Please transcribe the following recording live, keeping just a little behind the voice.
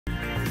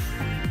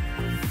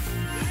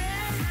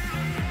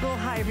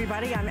Hi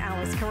everybody, I'm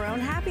Alice Carone.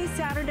 Happy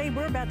Saturday.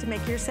 We're about to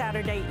make your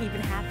Saturday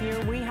even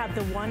happier. We have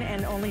the one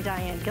and only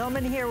Diane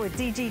Gilman here with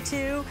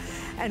DG2.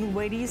 And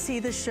wait till you see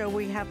the show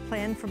we have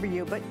planned for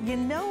you. But you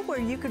know where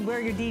you could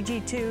wear your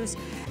DG2s?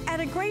 At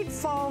a great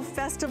fall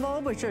festival,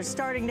 which are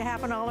starting to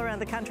happen all around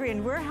the country.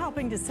 And we're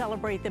helping to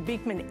celebrate the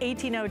Beekman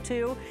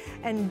 1802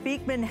 and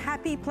Beekman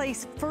Happy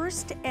Place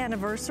first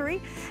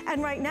anniversary.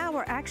 And right now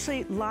we're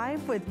actually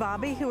live with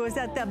Bobby, who is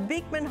at the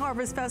Beekman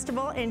Harvest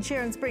Festival in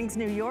Sharon Springs,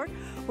 New York,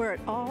 where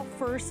it all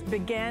first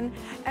began.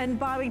 And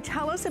Bobby,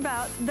 tell us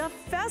about the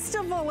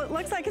festival. It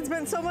looks like it's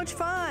been so much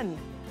fun.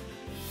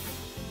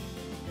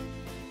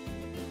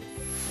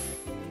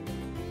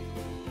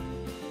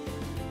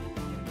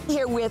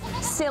 Here with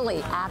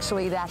Silly.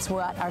 Actually, that's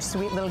what our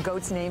sweet little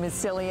goat's name is,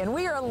 Silly. And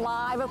we are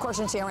live, of course,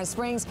 in Sharon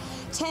Springs,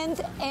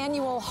 10th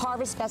Annual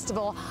Harvest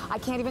Festival. I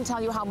can't even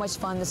tell you how much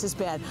fun this has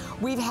been.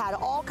 We've had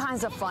all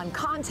kinds of fun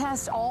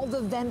contests. All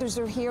the vendors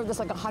are here. There's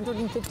like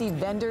 150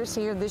 vendors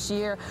here this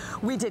year.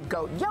 We did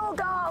goat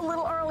yoga a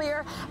little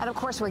earlier. And of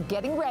course, we're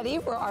getting ready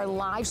for our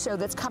live show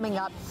that's coming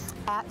up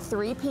at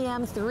 3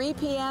 p.m.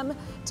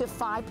 to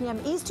 5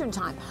 p.m. Eastern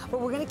time.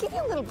 But we're going to give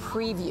you a little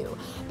preview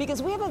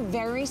because we have a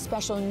very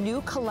special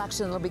new collection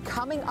that'll be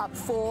coming up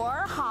for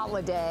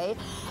holiday,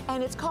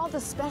 and it's called the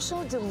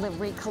Special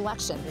Delivery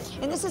Collection.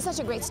 And this is such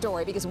a great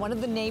story because one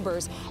of the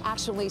neighbors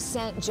actually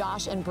sent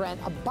Josh and Brent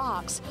a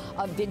box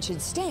of vintage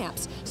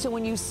stamps. So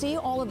when you see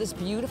all of this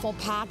beautiful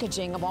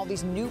packaging of all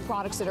these new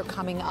products that are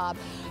coming up,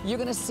 you're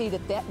going to see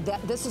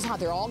that this is how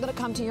they're all going to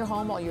come to your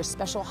home. All your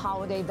special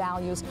holiday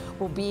values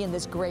will be in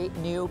this great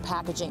new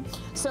packaging.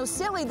 So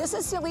Silly, this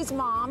is Silly's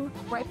mom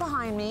right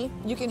behind me.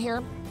 You can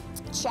hear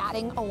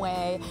chatting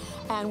away,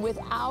 and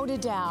without a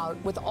doubt,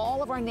 with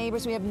all of our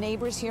neighbors, we have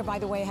neighbors here, by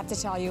the way, I have to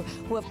tell you,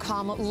 who have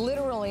come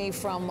literally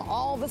from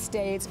all the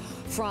states,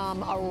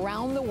 from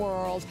around the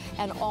world,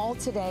 and all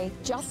today,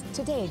 just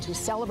today, to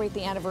celebrate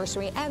the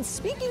anniversary. And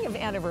speaking of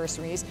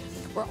anniversaries,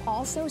 we're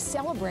also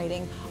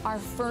celebrating our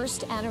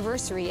first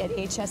anniversary at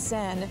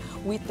HSN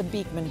with the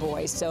Beekman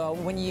Boys. So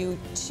when you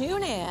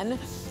tune in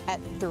at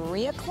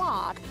 3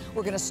 o'clock,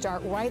 we're going to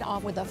start right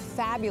off with a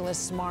fabulous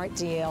smart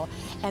deal.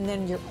 And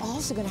then you're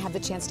also going to have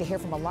the chance to hear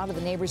from a lot of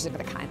the neighbors that are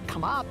going to kind of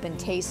come up and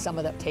try some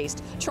of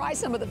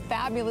the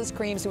fabulous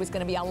creams. So it's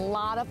going to be a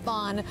lot of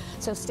fun.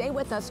 So stay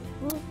with us.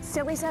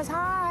 Silly says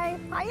hi.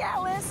 Hi,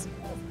 Alice.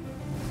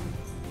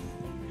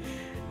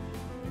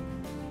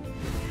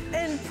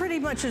 And pretty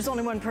much there's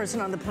only one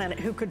person on the planet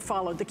who could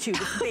follow the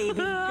cutest baby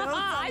goats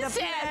on the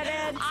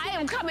planet. I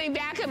am coming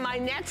back in my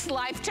next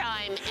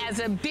lifetime as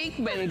a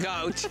Beekman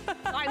goat.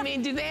 I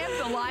mean, do they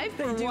have the life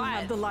or what? They do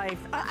have the life.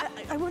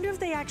 I wonder if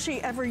they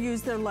actually ever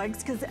use their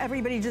legs because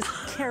everybody just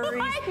carries them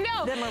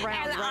around,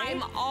 and right?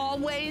 I'm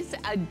always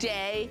a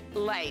day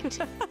late.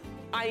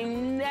 I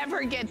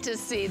never get to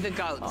see the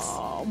goats.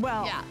 Oh,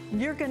 well, yeah.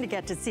 You're going to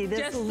get to see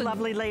this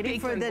lovely lady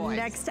for the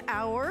next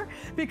hour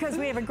because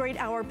we have a great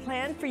hour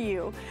planned for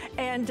you.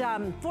 And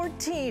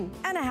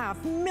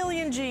 14.5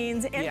 million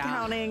jeans and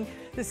counting.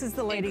 This is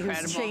the lady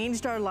who's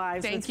changed our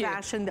lives with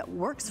fashion that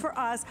works for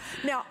us.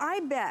 Now, I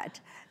bet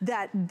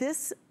that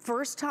this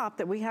first top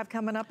that we have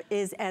coming up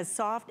is as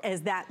soft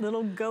as that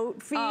little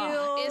goat feels.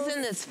 Oh,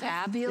 isn't this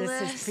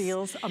fabulous? This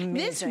feels amazing.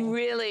 This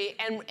really,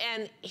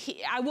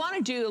 I want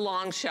to do a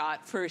long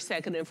shot for a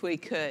second if we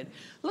could.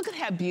 Look at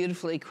how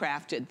beautifully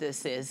crafted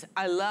this is.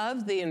 I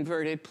love the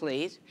inverted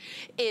pleat.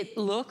 It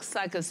looks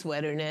like a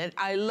sweater knit.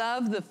 I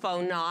love the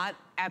faux knot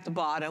at the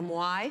bottom.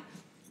 Why?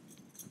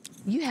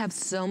 You have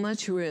so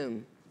much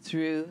room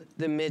through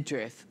the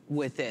midriff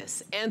with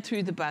this and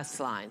through the bust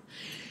line.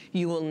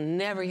 You will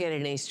never get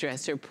any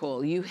stress or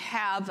pull. You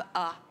have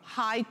a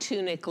high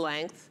tunic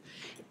length,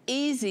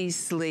 easy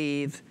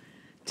sleeve,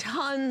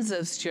 tons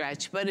of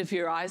stretch, but if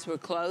your eyes were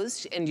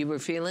closed and you were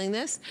feeling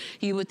this,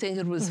 you would think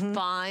it was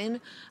fine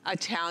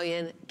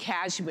Italian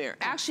cashmere.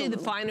 Actually, the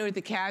finer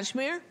the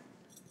cashmere,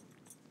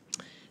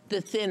 the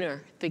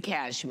thinner the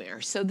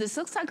cashmere. So this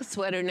looks like a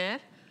sweater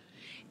knit.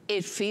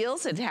 It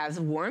has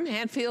a warm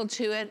hand feel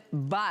to it,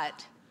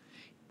 but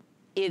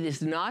it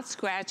is not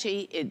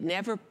scratchy. It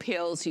never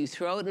pills. You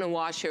throw it in a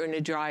washer and a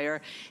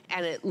dryer,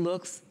 and it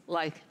looks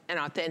like an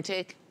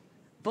authentic,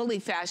 fully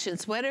fashioned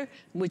sweater,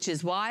 which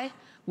is why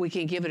we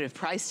can give it a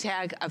price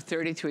tag of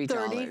 $33.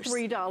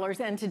 $33,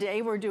 and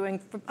today we're doing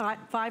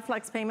 5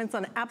 flex payments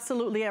on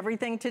absolutely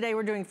everything. Today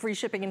we're doing free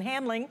shipping and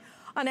handling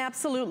on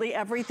absolutely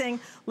everything.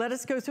 Let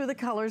us go through the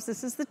colors.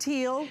 This is the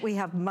teal. We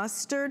have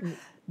mustard,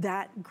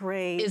 that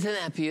gray. Isn't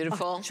that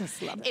beautiful? Oh,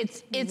 just love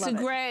it. It's a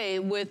gray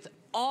with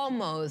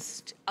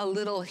almost a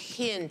little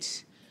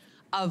hint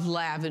of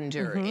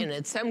lavender in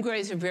it. Some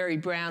grays are very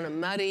brown and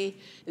muddy.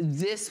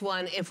 This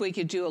one, if we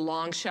could do a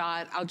long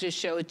shot, I'll just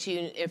show it to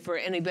you if for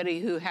anybody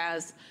who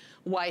has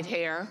white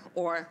hair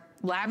or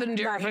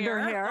lavender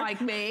hair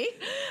like me.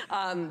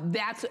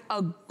 That's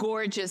a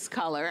gorgeous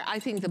color. I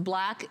think the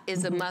black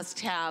is a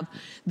must-have.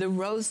 The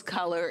rose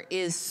color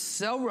is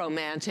so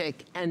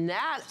romantic, and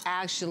that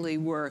actually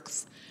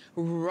works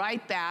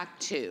right back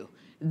to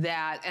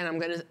that, and I'm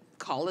gonna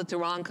call it the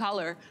wrong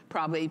color,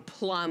 probably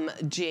plum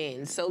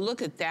jeans. So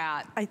look at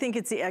that. I think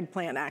it's the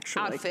eggplant,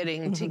 actually.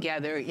 Outfitting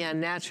together. Yeah,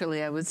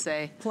 naturally, I would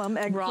say. Plum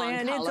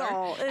eggplant, wrong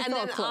color. it's and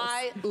all then close.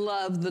 I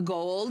love the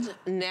gold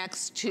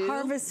next to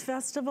Harvest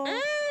Festival.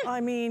 I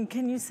mean,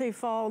 can you say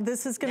fall?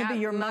 This is going to be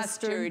your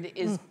mustard. Mustard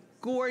is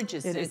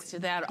gorgeous next to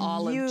that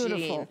olive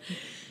jean.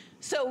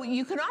 So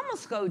you can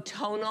almost go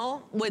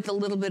tonal with a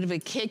little bit of a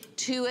kick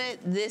to it.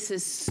 This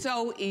is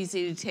so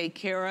easy to take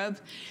care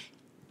of.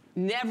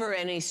 Never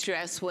any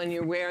stress when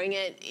you're wearing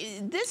it.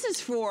 This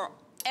is for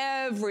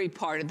every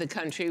part of the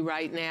country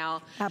right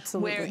now.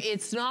 Absolutely. Where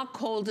it's not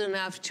cold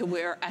enough to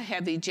wear a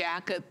heavy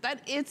jacket, but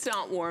it's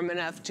not warm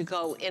enough to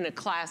go in a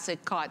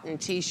classic cotton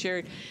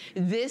t-shirt.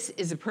 This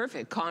is a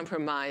perfect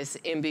compromise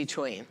in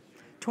between.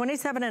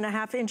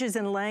 27.5 inches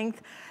in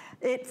length.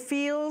 It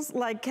feels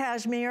like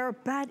cashmere,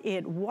 but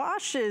it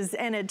washes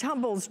and it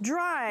tumbles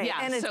dry. Yeah,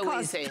 and it so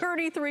costs easy.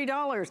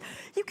 $33.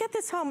 You get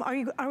this home, are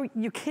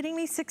you kidding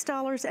me?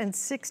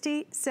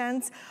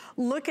 $6.60.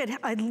 Look at,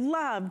 I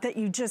love that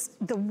you just,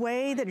 the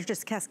way that it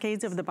just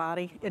cascades over the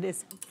body. It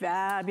is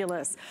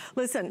fabulous.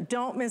 Listen,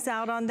 don't miss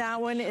out on that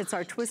one. It's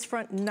our twist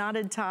front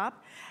knotted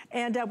top.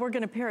 And we're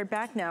gonna pair it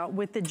back now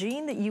with the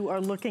jean that you are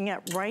looking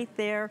at right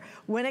there.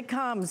 When it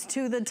comes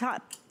to the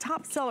top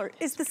seller,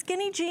 is the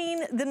skinny jean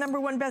the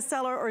 #1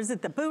 bestseller, or is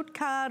it the boot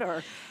cut,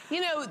 or?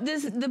 You know,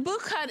 the boot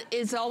cut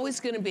is always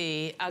gonna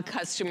be a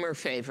customer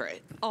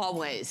favorite,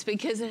 always,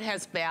 because it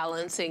has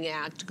balancing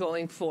act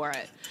going for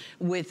it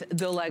with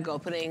the leg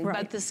opening. Right.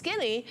 But the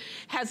skinny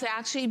has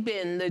actually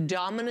been the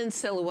dominant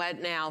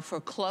silhouette now for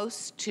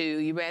close to,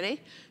 you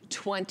ready?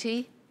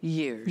 20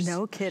 years.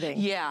 No kidding.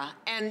 Yeah,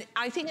 and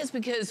I think it's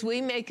because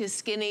we make a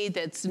skinny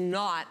that's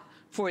not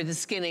for the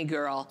skinny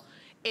girl.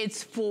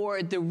 It's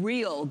for the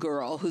real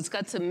girl who's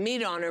got some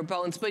meat on her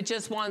bones but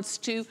just wants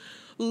to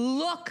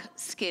look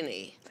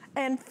skinny.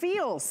 And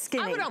feel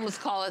skinny. I would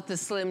almost call it the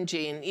slim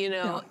jean. You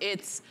know, No.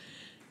 it's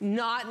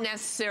not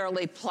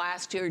necessarily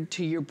plastered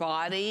to your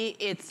body.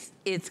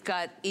 It's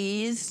got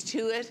ease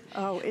to it.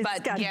 Oh, it's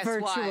but got guess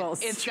virtual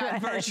what? It's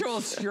stretch. got virtual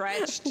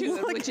stretch to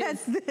it, Look which at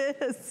is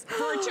this.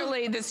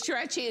 virtually the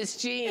stretchiest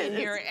jean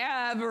you're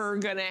ever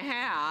gonna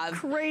have.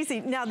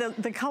 Crazy. Now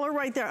the color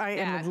right there, I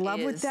am in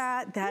love with is-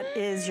 that. That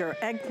is your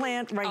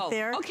eggplant right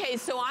there. Okay,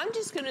 so I'm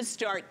just gonna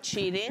start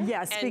cheating.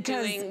 Yes, and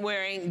because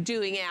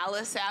doing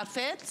Alice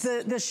outfits.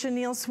 The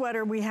chenille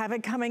sweater, we have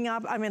it coming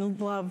up. I'm in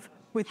love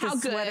with How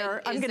this good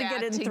sweater. I'm is gonna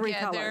get that it in 3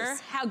 together? colors.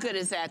 How good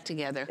is that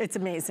together? It's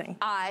amazing.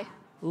 I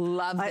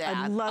love that.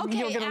 I love, okay,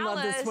 you're gonna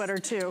love this Alice, sweater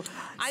too.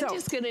 I'm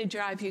just gonna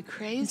drive you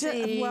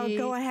crazy. Well,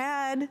 go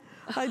ahead.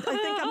 I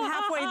think I'm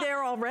halfway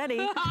there already.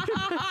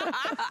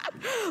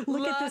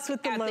 Look at this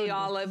with the logo. the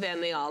olive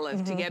and the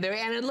olive together,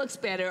 and it looks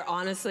better,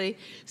 honestly.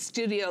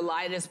 Studio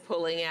Light is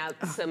pulling out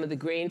some of the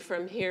green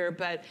from here,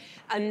 but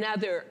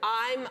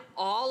I'm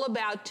all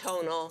about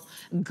tonal.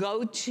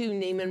 Go to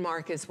Neiman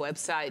Marcus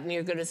website, and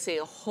you're gonna see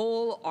a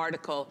whole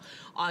article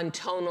on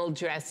tonal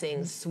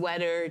dressing,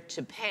 sweater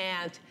to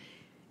pant.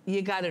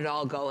 You got it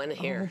all going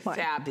here. Oh my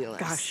Fabulous.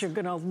 Gosh, you're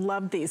gonna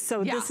love these.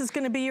 So this is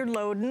gonna be your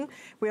Loden.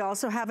 We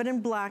also have it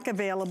in black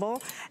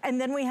available. And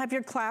then we have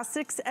your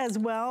classics as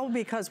well,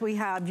 because we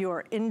have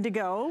your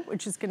indigo,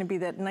 which is gonna be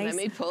that nice. Let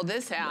me pull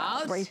this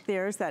out. Right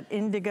there's that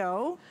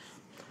indigo,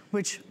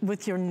 which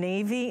with your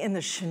navy and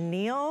the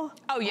chenille.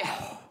 Oh,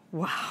 yeah.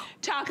 Wow.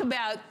 Talk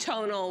about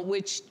tonal,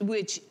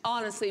 which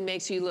honestly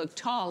makes you look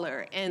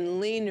taller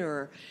and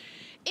leaner.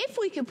 If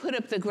we could put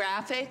up the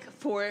graphic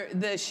for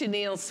the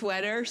chenille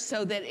sweater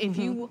so that if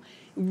you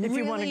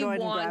really want to go ahead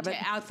and want grab to it.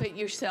 outfit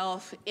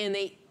yourself in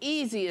the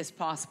easiest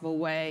possible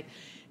way,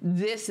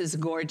 this is a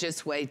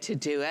gorgeous way to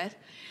do it.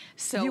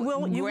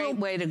 So great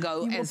way to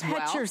go as well. You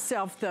will pet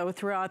yourself though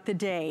throughout the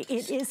day.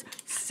 It is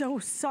so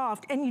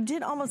soft. And you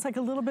did almost like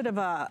a little bit of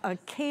a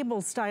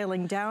cable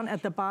styling down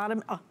at the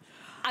bottom. Oh.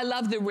 I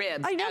love the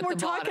rib. I know at we're the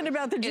talking bottom.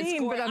 about the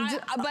jean, but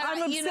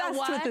I'm you know obsessed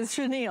what? with this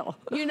chenille.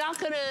 You're not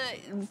gonna,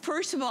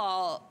 first of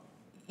all,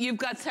 you've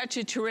got such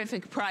a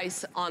terrific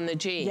price on the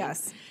jean.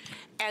 Yes.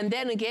 And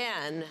then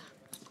again,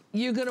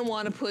 you're gonna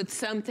wanna put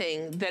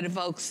something that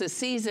evokes the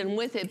season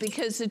with it,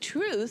 because the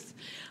truth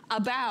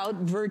about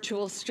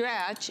virtual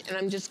stretch, and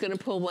I'm just gonna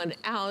pull one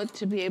out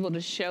to be able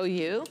to show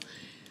you,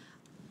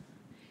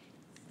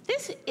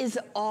 this is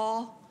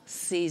all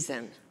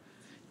season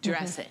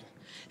dressing.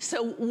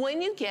 So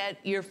when you get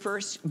your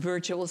first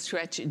virtual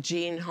stretch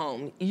jean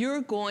home,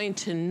 you're going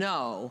to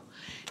know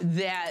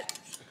that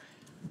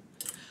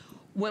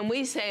when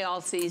we say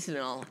all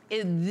seasonal,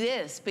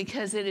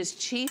 because it is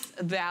chief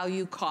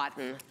value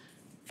cotton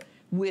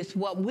with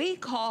what we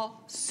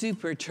call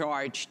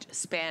supercharged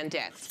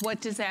spandex.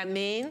 What does that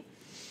mean?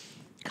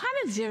 Kind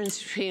of the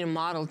difference between a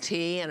Model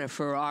T and a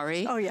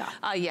Ferrari. Oh, yeah.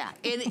 Yeah.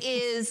 It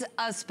is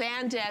a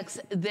spandex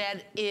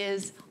that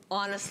is,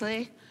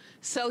 honestly,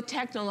 so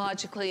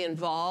technologically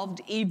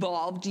evolved,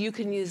 you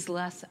can use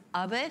less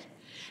of it,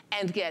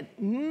 and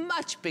get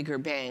much bigger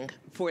bang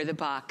for the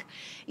buck.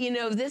 You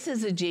know, this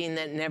is a jean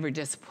that never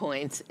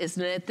disappoints,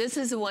 isn't it? This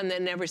is the one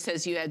that never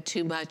says you had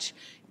too much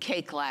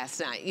cake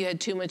last night. You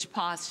had too much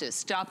pasta.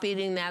 Stop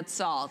eating that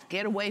salt.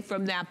 Get away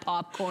from that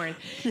popcorn.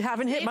 You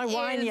haven't hit my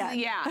wine yet.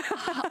 Yeah.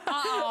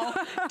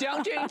 Uh-oh.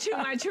 Don't drink too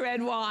much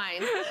red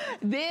wine.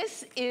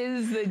 This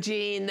is the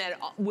jean that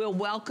will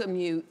welcome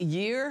you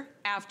year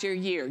after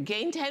year.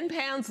 Gain 10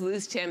 pounds,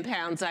 lose 10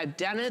 pounds. I've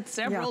done it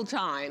several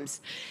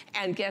times.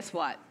 And guess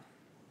what?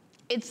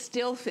 It's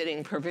still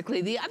fitting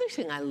perfectly. The other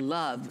thing I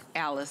love,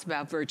 Alice,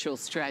 about virtual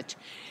stretch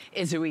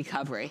is the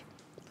recovery.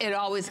 It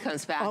always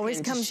comes back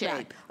into shape.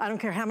 Back. I don't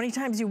care how many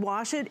times you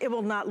wash it, it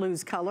will not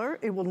lose color.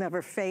 It will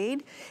never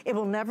fade. It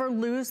will never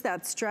lose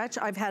that stretch.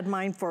 I've had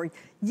mine for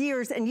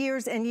years and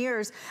years and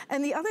years.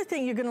 And the other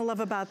thing you're gonna love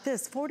about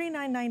this,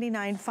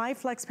 $49.99, 5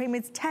 flex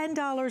payments,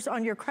 $10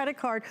 on your credit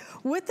card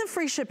with the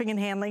free shipping and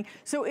handling.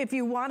 So if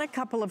you want a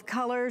couple of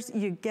colors,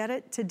 you get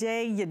it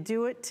today, you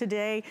do it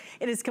today.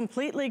 It is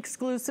completely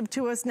exclusive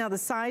to us. Now the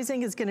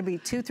sizing is gonna be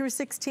 2 through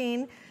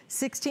 16,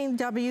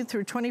 16W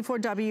through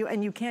 24W,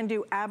 and you can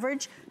do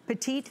average,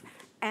 petite,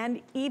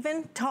 and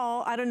even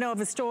tall. I don't know of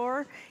a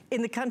store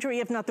in the country,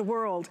 if not the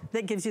world,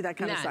 that gives you that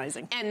kind of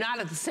sizing. And not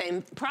at the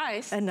same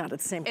price. And not at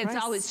the same price. It's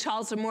always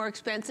talls are more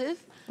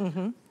expensive.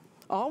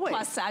 Always.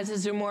 Plus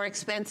sizes are more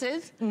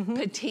expensive.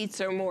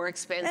 Petites are more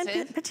expensive.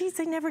 And petites,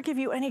 they never give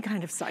you any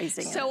kind of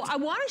sizing. So I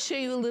want to show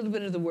you a little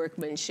bit of the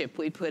workmanship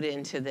we put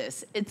into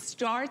this. It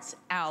starts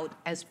out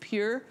as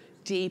pure,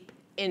 deep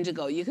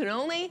indigo. You can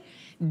only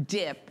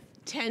dip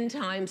 10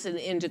 times in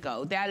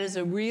indigo. That is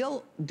a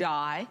real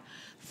dye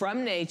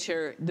from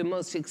nature, the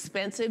most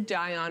expensive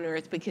dye on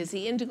earth, because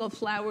the indigo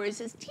flower is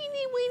this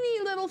teeny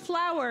weeny little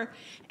flower,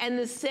 and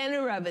the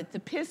center of it, the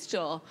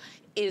pistil,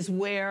 is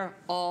where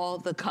all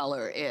the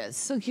color is.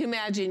 So can you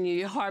imagine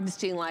you're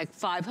harvesting like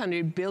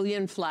 500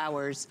 billion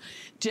flowers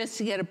just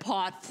to get a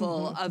pot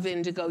full of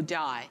indigo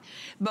dye.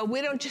 But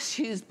we don't just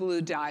use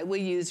blue dye,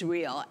 we use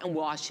real and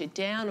wash it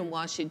down and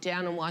wash it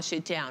down and wash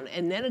it down.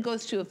 And then it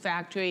goes to a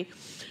factory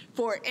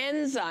for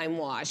enzyme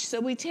wash. So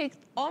we take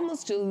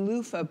almost a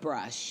loofah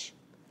brush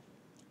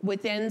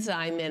with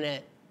enzyme in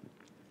it,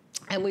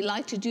 and we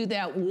like to do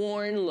that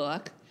worn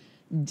look,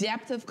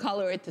 depth of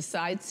color at the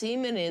side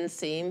seam and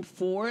inseam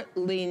for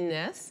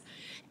leanness.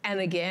 And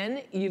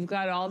again, you've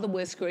got all the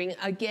whiskering,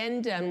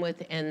 again done with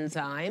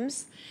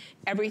enzymes.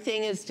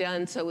 Everything is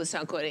done so it's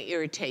not going to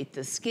irritate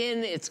the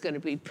skin, it's going to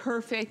be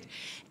perfect.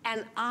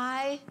 And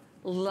I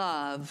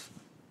love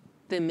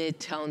the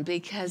mid-tone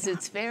because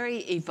it's very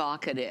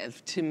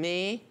evocative to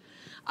me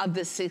of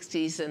the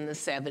 60s and the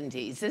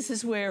 70s. This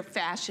is where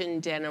fashion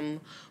denim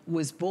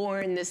was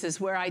born. This is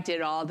where I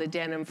did all the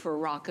denim for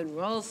rock and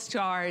roll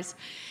stars.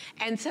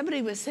 And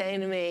somebody was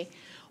saying to me,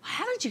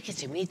 how did you get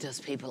to meet those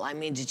people? I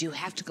mean, did you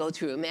have to go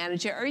through a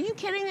manager? Are you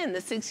kidding? In the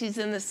 60s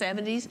and the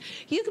 70s,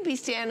 you could be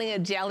standing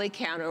at a deli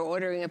counter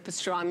ordering a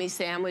pastrami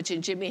sandwich,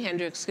 and Jimi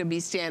Hendrix could be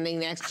standing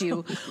next to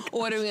you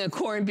ordering a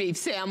corned beef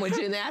sandwich,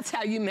 and that's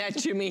how you met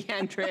Jimi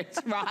Hendrix,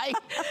 right?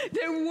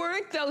 There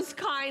weren't those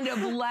kind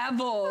of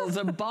levels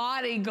of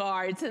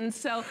bodyguards, and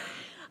so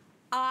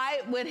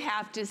I would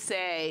have to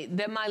say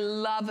that my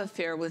love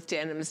affair with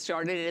denim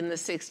started in the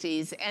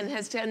 60s and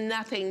has done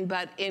nothing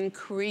but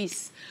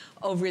increase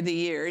over the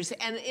years.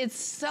 And it's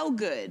so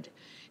good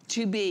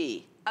to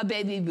be a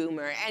baby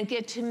boomer and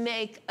get to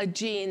make a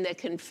jean that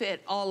can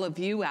fit all of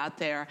you out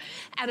there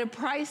at a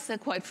price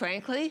that, quite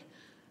frankly,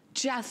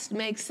 just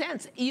makes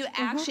sense. You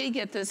actually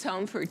get this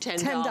home for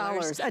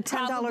 $10. A $10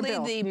 Probably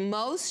bill. the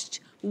most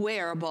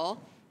wearable,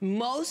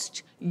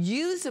 most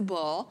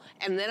usable,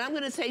 and then I'm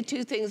gonna say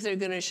two things that are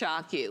gonna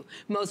shock you.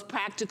 Most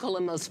practical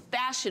and most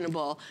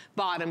fashionable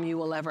bottom you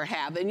will ever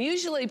have. And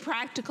usually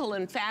practical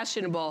and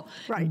fashionable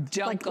don't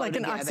go like together. Like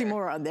an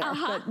oxymoron there,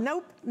 but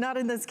nope, not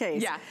in this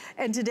case. Yeah.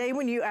 And today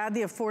when you add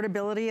the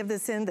affordability of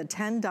this in, the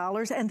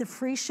 $10 and the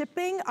free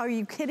shipping, are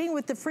you kidding?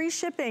 With the free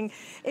shipping,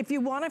 if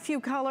you want a few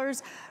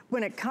colors,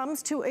 when it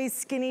comes to a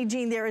skinny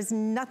jean, there is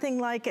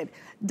nothing like it.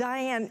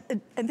 Diane,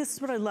 and this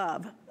is what I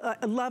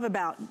love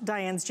about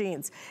Diane's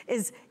jeans,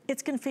 is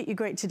it's gonna fit you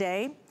great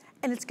today,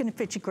 and it's gonna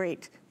fit you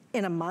great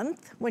in a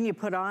month when you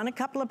put on a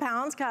couple of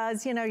pounds,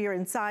 cause you know, you're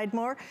inside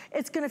more.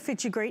 It's gonna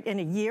fit you great in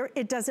a year.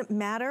 It doesn't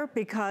matter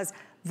because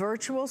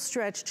virtual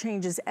stretch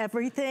changes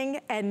everything,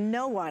 and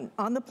no one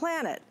on the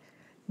planet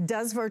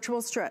does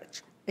virtual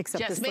stretch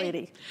except just this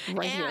lady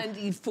right here.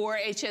 And for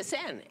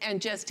HSN,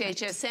 and just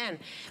HSN.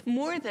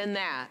 More than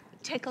that,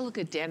 take a look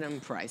at denim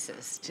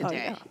prices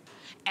today. Oh,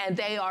 yeah. And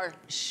they are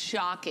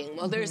shocking.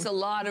 Well, there's a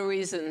lot of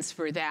reasons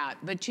for that,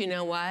 but you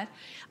know what?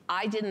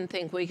 I didn't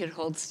think we could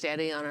hold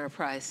steady on our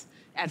price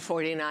at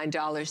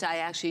 $49. I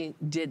actually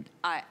did.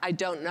 I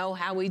don't know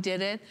how we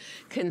did it,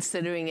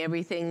 considering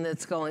everything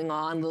that's going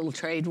on, little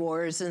trade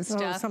wars and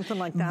stuff. Oh, something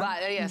like that.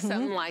 But yeah,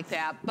 something like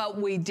that.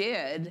 But we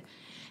did.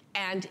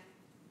 And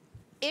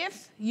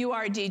if you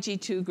are a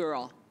DG2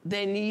 girl,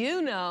 then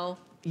you know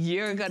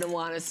you're gonna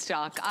wanna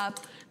stock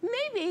up,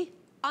 maybe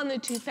on the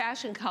two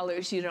fashion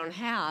colors you don't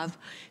have,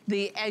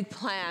 the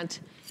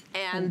eggplant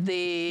And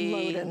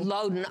the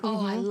Loden.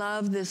 Oh, I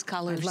love this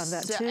color. I love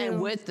that too.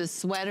 And with the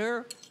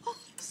sweater.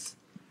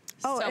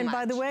 Oh, so and much.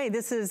 by the way,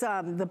 this is,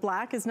 the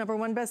black is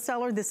 #1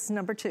 bestseller. This is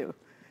 #2.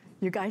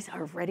 You guys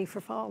are ready for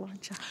fall,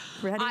 aren't you?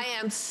 Ready? I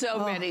am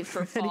so ready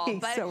for fall.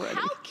 But so ready.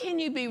 How can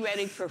you be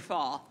ready for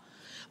fall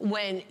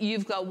when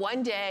you've got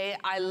one day?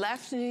 I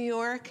left New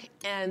York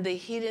and the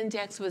heat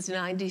index was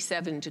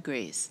 97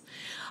 degrees.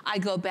 I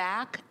go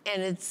back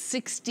and it's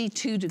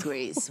 62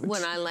 degrees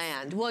when I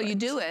land. Well, you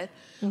do it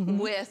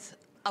with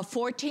a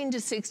 14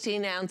 to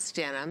 16 ounce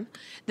denim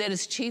that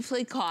is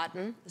chiefly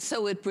cotton,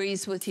 so it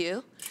breathes with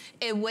you.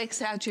 It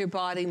wicks out your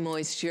body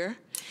moisture.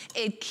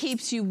 It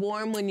keeps you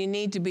warm when you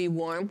need to be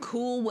warm,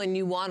 cool when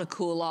you want to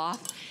cool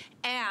off.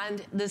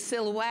 And the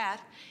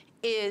silhouette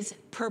is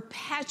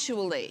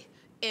perpetually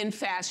in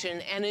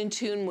fashion and in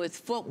tune with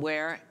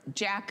footwear,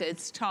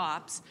 jackets,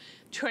 tops,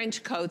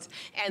 trench coats.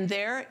 And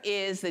there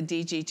is the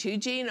DG2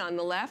 jean on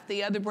the left.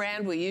 The other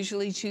brand will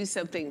usually choose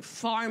something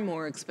far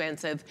more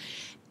expensive.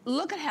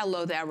 Look at how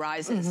low that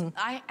rises.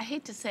 I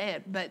hate to say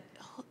it, but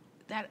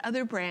that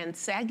other brand,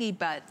 Saggy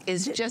Butt,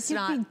 is just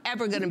not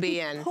ever going to be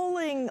in.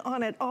 Pulling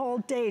on it all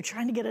day,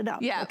 trying to get it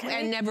up. Yeah,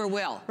 okay? and never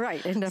will.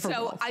 Right, and never will.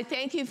 So I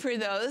thank you for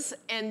those,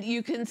 and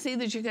you can see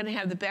that you're going to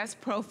have the best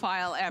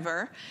profile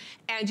ever,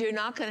 and you're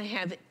not going to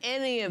have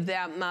any of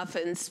that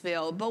muffin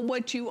spill, but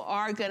what you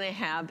are going to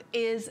have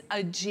is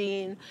a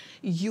jean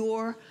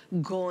you're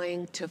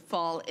going to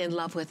fall in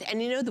love with.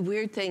 And you know, the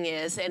weird thing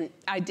is, and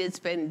I did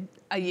spend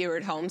a year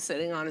at home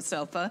sitting on a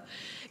sofa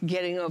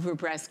getting over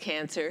breast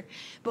cancer,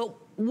 but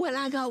when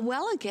I got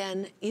well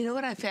again, you know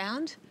what I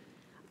found?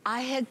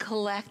 I had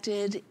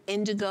collected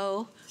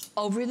indigo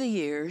over the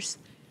years.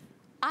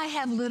 I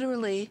have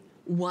literally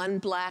one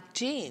black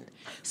jean.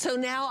 So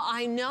now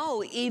I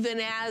know,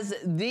 even as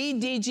the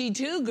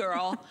DG2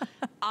 girl,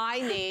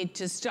 I need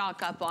to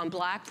stock up on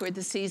black for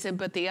the season.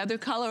 But the other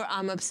color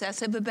I'm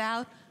obsessive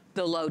about,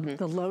 the Loden.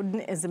 The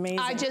Loden is amazing.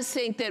 I just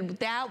think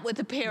that with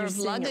a pair of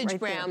luggage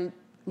brown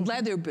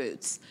leather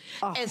boots,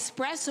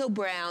 espresso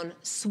brown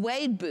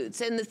suede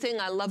boots. And the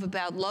thing I love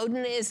about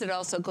Loden is it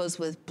also goes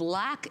with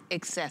black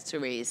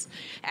accessories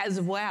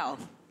as well.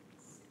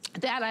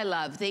 That I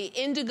love. The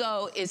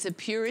indigo is the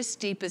purest,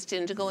 deepest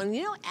indigo. And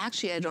you know,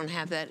 actually I don't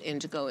have that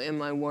indigo in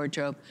my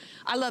wardrobe.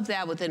 I love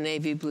that with a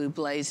navy blue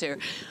blazer.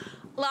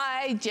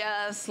 I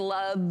just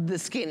love the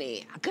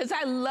skinny, because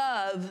I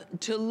love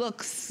to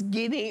look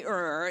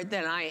skinnier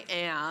than I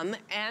am,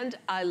 and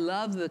I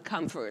love the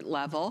comfort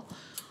level.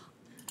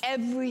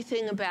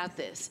 Everything about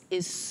this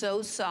is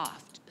so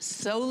soft,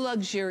 so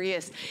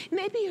luxurious.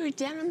 Maybe you're a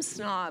denim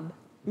snob.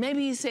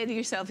 Maybe you say to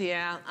yourself,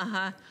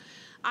 yeah,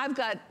 I've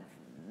got,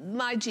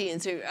 my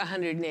jeans are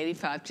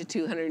 $185 to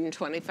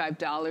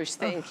 $225,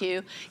 thank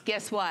you.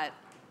 Guess what?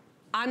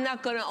 I'm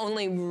not gonna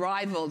only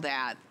rival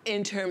that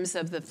in terms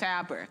of the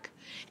fabric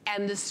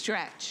and the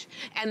stretch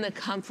and the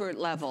comfort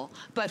level,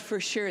 but for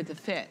sure the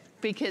fit.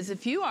 Because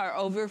if you are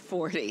over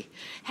 40,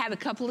 had a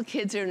couple of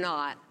kids or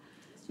not,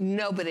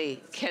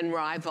 nobody can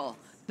rival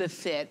the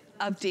fit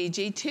of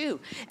DG2.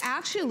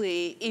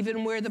 Actually,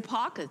 even where the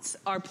pockets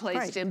are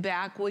placed in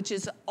back, which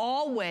is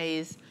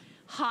always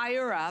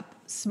higher up,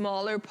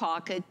 smaller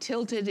pocket,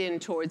 tilted in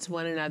towards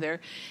one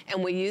another.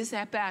 And we use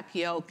that back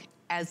yoke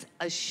as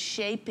a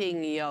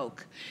shaping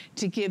yoke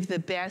to give the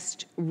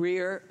best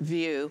rear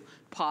view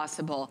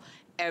possible.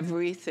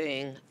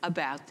 Everything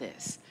about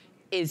this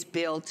is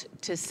built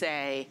to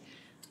say,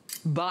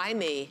 buy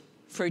me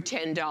for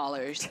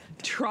 $10,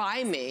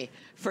 try me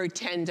for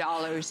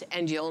 $10,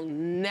 and you'll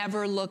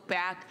never look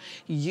back.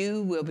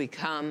 You will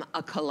become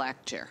a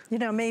collector. You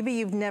know, maybe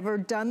you've never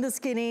done the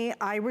skinny.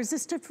 I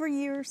resisted for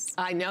years.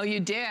 I know you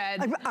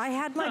did. I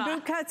had my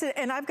boot cuts,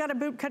 and I've got a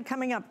boot cut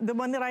coming up. The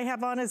one that I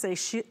have on is a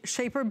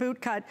shaper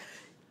boot cut.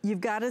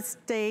 You've got to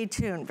stay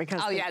tuned,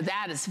 because yeah,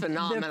 that is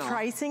phenomenal. The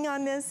pricing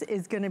on this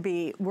is going to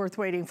be worth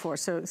waiting for.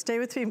 So stay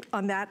with me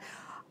on that.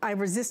 I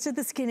resisted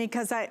the skinny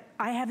because I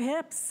have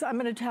hips.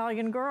 I'm an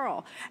Italian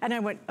girl. And I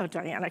went, oh,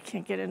 Diane, I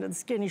can't get into the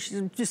skinny. She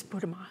said, just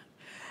put them on.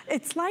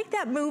 It's like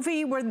that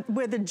movie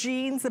where the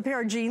jeans, the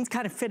pair of jeans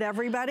kind of fit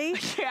everybody.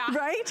 Yeah.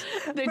 Right?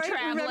 The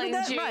traveling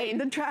jean. Right,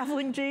 the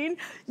traveling jean.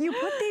 You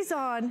put these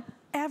on,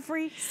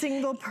 every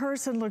single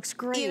person looks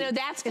great. You know,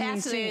 that's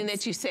fascinating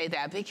that you say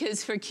that,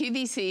 because for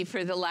QVC,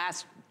 for the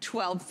last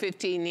 12,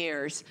 15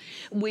 years,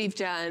 we've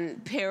done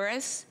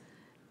Paris,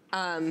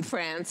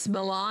 France,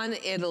 Milan,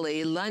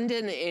 Italy,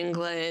 London,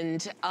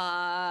 England,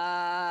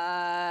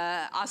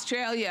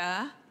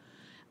 Australia.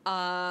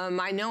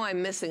 I know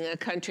I'm missing a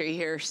country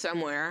here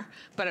somewhere,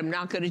 but I'm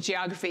not good at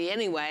geography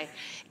anyway.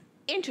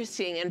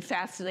 Interesting and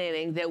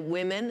fascinating that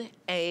women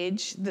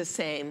age the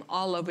same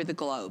all over the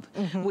globe.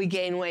 We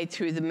gain weight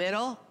through the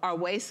middle, our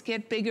waists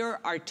get bigger,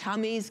 our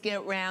tummies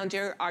get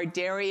rounder, our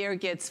derriere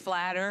gets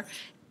flatter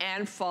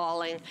and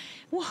falling.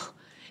 Whoa.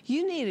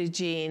 You need a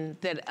jean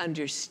that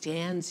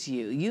understands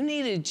you. You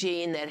need a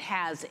jean that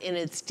has in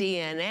its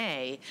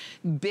DNA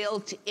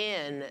built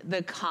in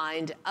the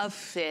kind of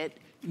fit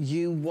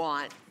you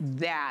want.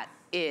 That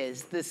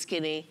is the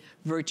skinny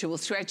virtual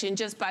stretch. And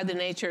just by the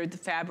nature of the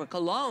fabric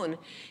alone,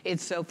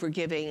 it's so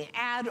forgiving.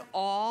 Add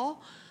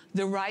all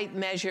the right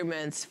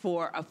measurements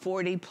for a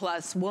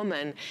 40-plus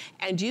woman,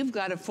 and you've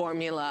got a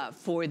formula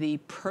for the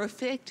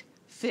perfect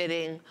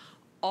fitting,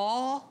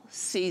 all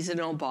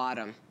seasonal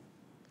bottom.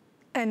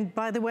 And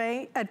by the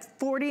way, at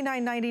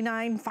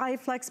 $49.99,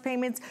 5 flex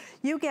payments,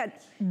 you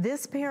get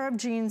this pair of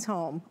jeans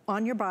home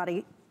on your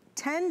body,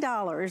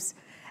 $10,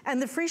 and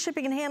the free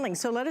shipping and handling.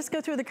 So let us go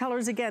through the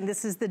colors again.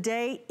 This is the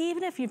day.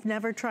 Even if you've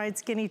never tried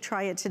skinny,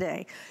 try it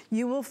today.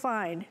 You will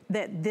find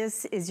that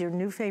this is your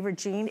new favorite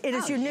jean. It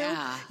is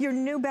your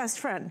new best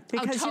friend.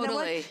 Because totally. You know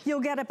what? You'll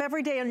get up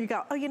every day and you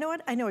go, oh, you know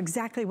what? I know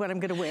exactly what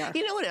I'm gonna wear.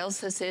 You know what else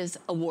this is?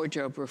 A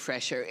wardrobe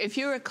refresher. If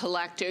you're a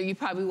collector, you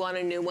probably want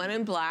a new one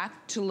in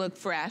black to look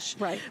fresh.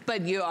 Right.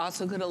 But you're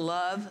also gonna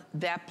love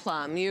that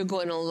plum. You're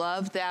going to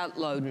love that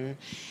Loden.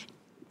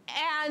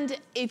 And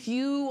if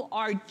you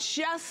are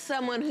just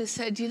someone who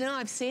said, you know,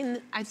 I've seen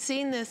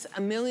this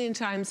a million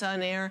times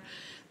on air,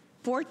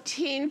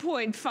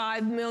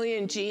 14.5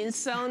 million jeans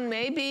sewn,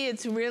 maybe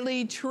it's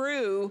really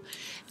true.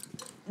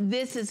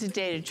 This is a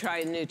day to try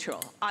a neutral,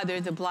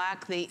 either the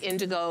black, the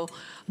indigo,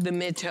 the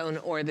mid-tone,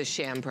 or the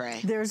chambray.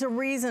 There's a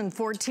reason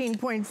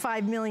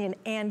 14.5 million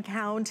and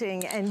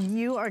counting, and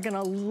you are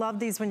gonna love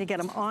these when you get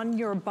them on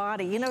your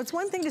body. You know, it's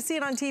one thing to see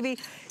it on TV.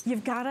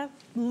 You've gotta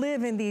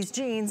live in these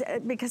jeans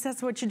because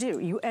that's what you do.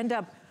 You end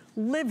up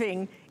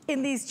living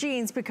in these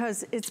jeans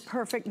because it's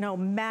perfect no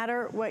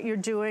matter what you're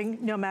doing,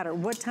 no matter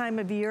what time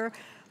of year.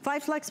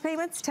 5 flex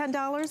payments,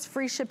 $10,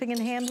 free shipping and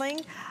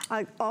handling.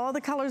 All the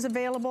colors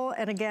available,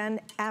 and again,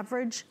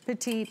 average,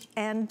 petite,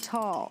 and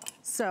tall.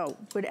 So,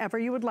 whatever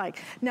you would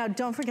like. Now,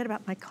 don't forget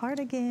about my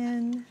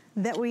cardigan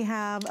that we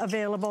have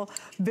available.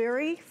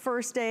 Very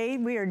first day,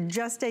 we are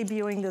just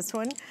debuting this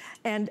one,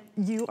 and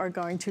you are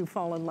going to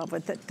fall in love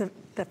with it.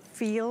 The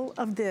feel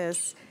of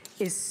this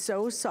is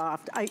so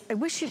soft. I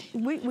wish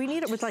we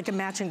need it with like a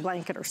matching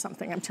blanket or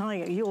something. I'm telling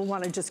you, you'll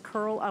want to just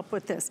curl up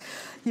with this.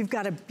 You've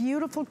got a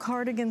beautiful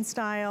cardigan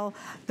style.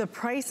 The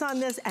price on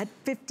this at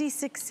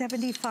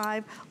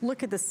 $56.75.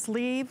 Look at the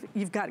sleeve.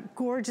 You've got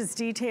gorgeous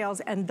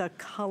details, and the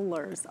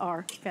colors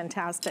are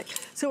fantastic.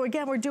 So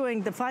again, we're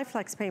doing the 5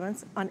 flex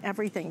payments on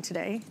everything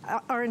today.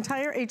 Our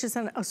entire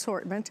HSN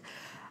assortment.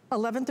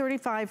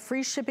 $11.35,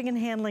 free shipping and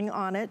handling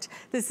on it.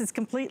 This is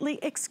completely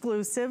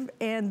exclusive,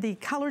 and the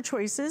color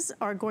choices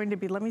are going to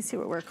be, let me see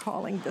what we're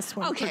calling this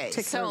one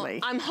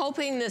particularly. So I'm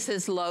hoping this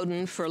is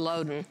Loden for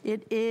Loden.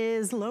 It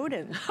is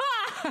Loden.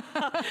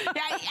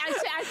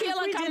 I feel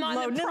like I'm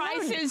on The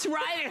Price is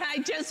Right, and I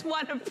just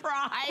won a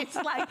prize.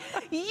 Like,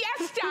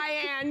 yes,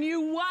 Diane,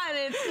 you won.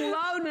 It's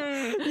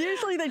Loden.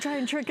 Usually they try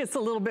and trick us a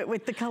little bit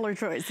with the color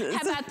choices.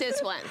 How about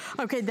this one?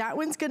 Okay, that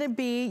one's gonna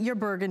be your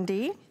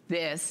burgundy.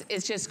 This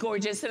is just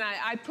gorgeous, and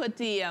I put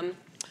the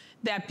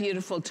that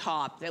beautiful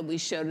top that we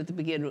showed at the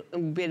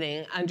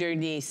beginning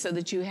underneath, so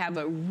that you have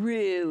a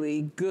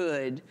really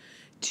good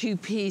 2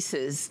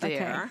 pieces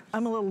there. Okay.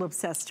 I'm a little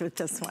obsessed with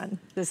this one.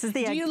 This is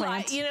the eggplant. Do you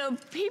like, you know,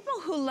 people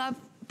who love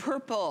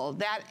purple,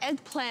 that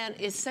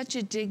eggplant is such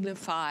a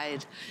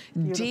dignified,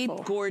 beautiful,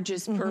 deep,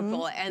 gorgeous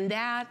purple, and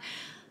that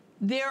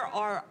there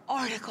are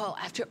article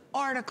after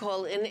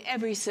article in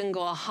every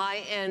single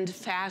high-end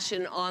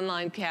fashion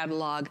online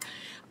catalog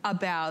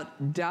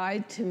about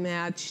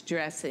dyed-to-match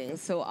dressing.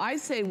 So I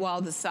say while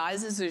the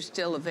sizes are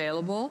still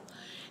available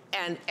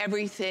and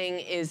everything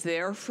is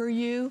there for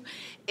you,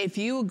 if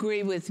you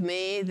agree with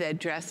me that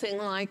dressing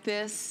like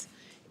this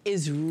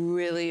is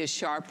really a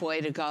sharp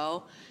way to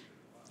go,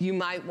 you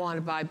might want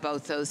to buy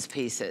both those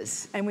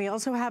pieces. And we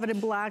also have it in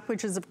black,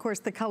 which is, of course,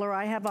 the color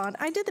I have on.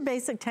 I did the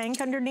basic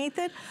tank underneath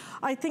it.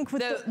 I think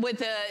with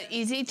the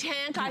easy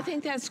tank, I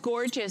think that's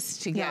gorgeous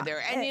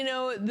together. Yeah. And you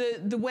know,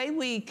 the way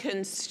we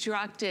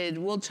constructed,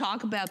 we'll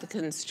talk about the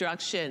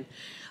construction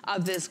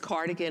of this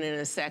cardigan in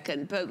a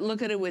second, but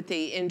look at it with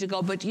the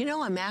indigo. But you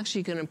know, I'm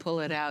actually going to pull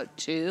it out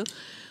too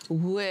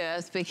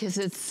because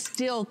it's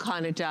still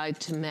kind of dyed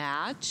to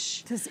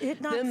match. Does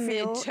it not feel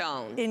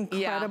mid-tone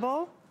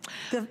incredible?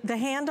 Yeah. The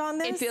hand on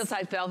this? It feels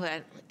like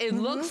velvet. It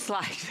looks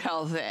like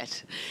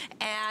velvet.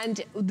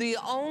 And the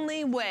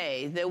only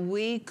way that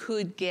we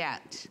could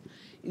get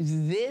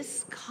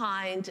this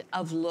kind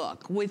of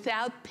look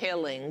without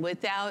pilling,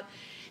 without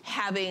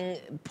having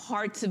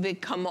parts of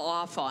it come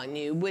off on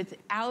you,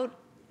 without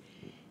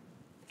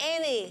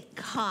any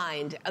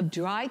kind of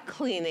dry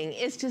cleaning,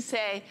 is to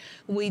say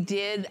we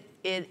did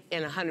it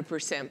in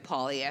 100%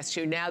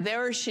 polyester. Now,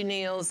 there are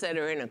chenilles that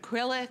are in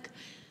acrylic.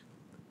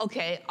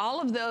 Okay,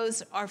 all of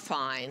those are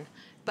fine,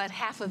 but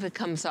half of it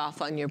comes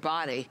off on your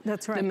body.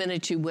 That's right. The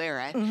minute you wear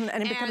it.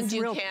 And it becomes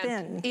real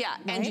thin. Yeah, right?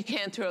 And you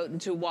can't throw it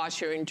into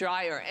washer and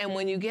dryer. And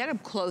when you get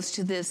up close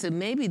to this, and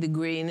maybe the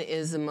green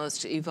is the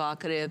most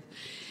evocative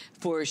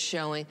for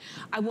showing,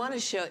 I want to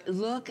show,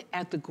 look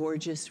at the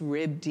gorgeous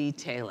rib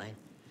detailing.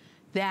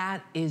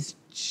 That is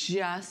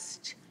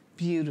just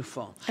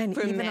beautiful. And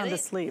even on the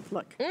sleeve,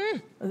 look.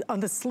 On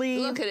the sleeve.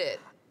 Look at it.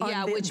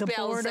 Yeah, which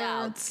bells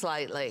out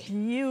slightly.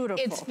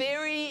 Beautiful. It's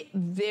very,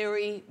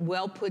 very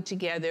well put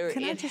together.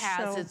 It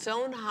has its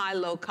own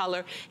high-low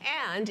color.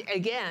 And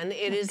again,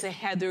 it is a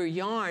heather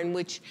yarn,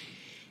 which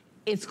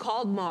it's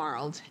called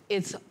marled.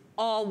 It's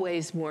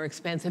always more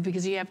expensive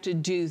because you have to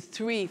do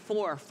 3,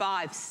 4,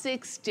 5,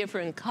 6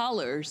 different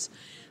colors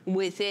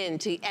within,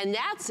 and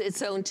that's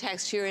its own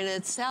texture in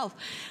itself.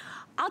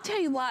 I'll tell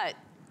you what,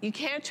 you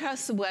can't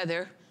trust the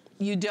weather.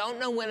 You don't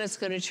know when it's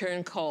going to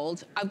turn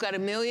cold. I've got a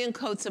million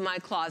coats in my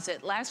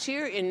closet. Last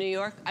year in New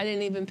York, I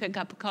didn't even pick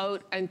up a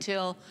coat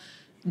until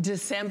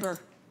December.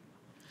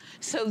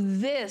 So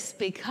this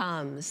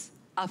becomes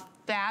a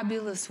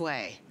fabulous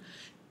way.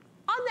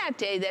 On that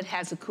day that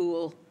has a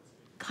cool,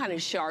 kind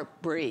of sharp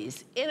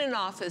breeze, in an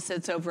office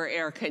that's over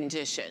air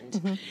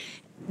conditioned,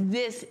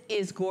 this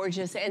is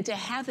gorgeous. And to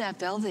have that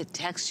velvet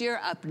texture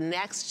up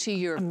next to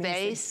your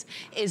face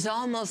is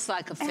almost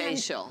like a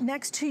facial. And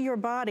next to your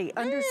body.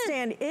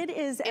 Understand, it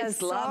is as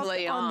soft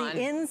on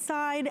the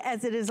inside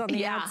as it is on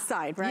the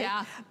outside, right?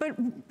 Yeah. But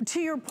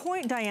to your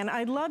point, Diane,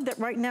 I love that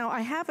right now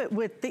I have it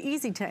with the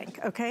Easy Tank,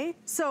 okay?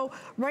 So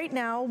right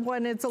now,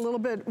 when it's a little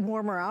bit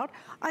warmer out,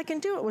 I can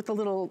do it with a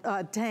little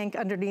tank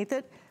underneath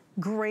it.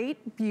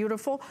 Great,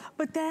 beautiful.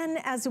 But then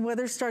as the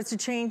weather starts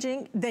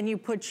changing, then you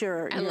put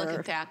your look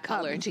at that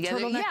color together.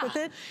 Turtleneck with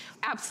it.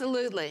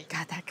 Absolutely.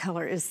 God, that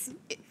color is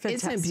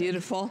fantastic. Isn't it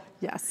beautiful?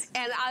 Yes.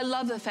 And I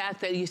love the fact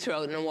that you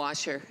throw it in a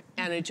washer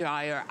and a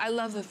dryer. I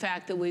love the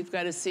fact that we've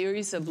got a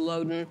series of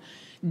Loden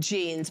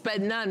jeans, but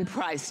none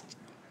priced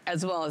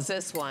as well as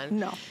this one.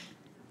 No.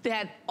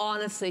 That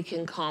honestly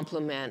can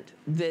complement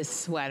this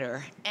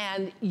sweater.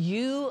 And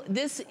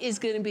this is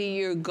gonna be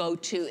your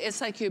go-to. It's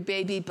like your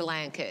baby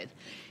blanket.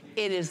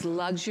 It is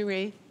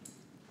luxury,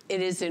 it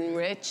is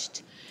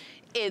enriched.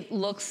 It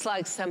looks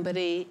like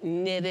somebody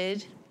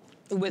knitted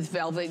with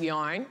velvet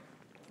yarn,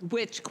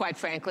 which quite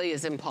frankly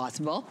is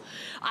impossible.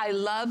 I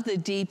love the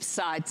deep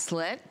side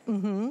slit,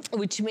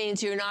 which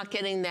means you're not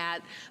getting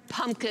that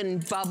pumpkin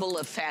bubble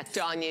effect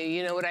on you.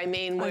 You know what I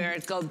mean? Where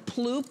it goes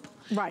ploop.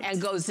 Right.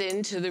 And goes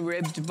into the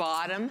ribbed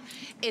bottom.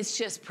 It's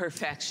just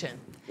perfection.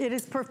 It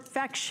is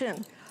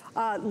perfection.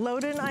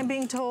 Loden, I'm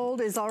being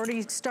told, is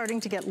already starting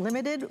to get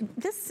limited.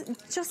 This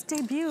just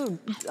debuted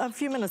a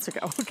few minutes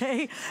ago,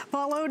 okay?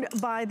 Followed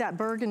by that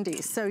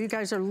burgundy. So you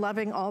guys are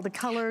loving all the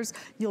colors.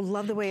 You'll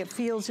love the way it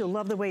feels. You'll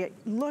love the way it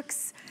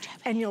looks.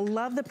 And you'll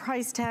love the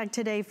price tag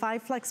today.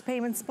 5 flex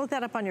payments. Split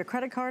that up on your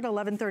credit card,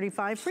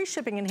 $11.35. Free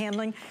shipping and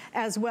handling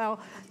as well.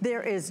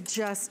 There is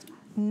just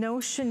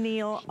no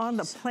chenille on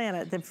the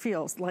planet that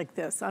feels like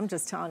this. I'm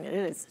just telling you,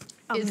 it is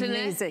amazing.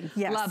 Isn't it?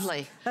 Yes.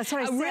 Lovely. That's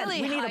what I said.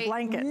 Really we need a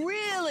blanket.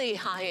 Really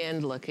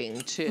high-end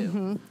looking,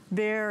 too.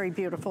 Very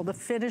beautiful. The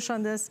finish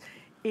on this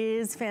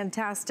is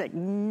fantastic.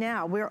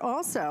 Now, we're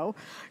also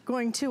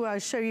going to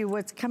show you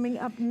what's coming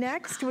up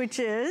next, which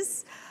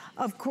is,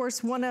 of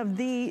course, one of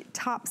the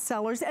top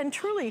sellers and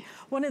truly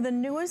one of the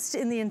newest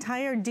in the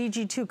entire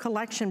DG2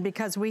 collection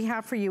because we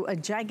have for you a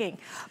jegging.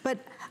 But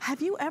have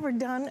you ever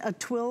done a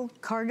twill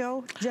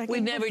cargo jegging?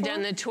 We've never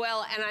done the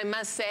twill, and I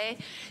must say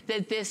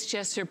that this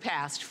just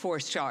surpassed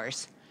 4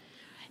 stars.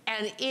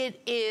 And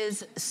it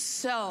is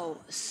so,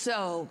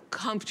 so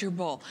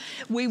comfortable.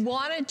 We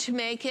wanted to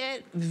make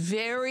it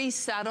very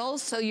subtle,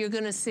 so you're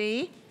gonna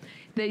see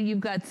that you've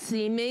got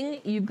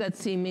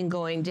seaming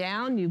going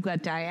down, you've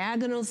got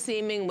diagonal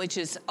seaming, which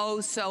is oh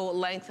so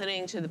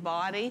lengthening to the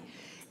body.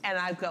 And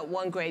I've got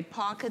one great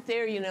pocket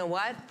there. You know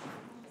what?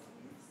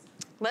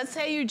 Let's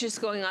say you're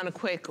just going on a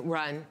quick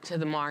run to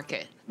the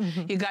market.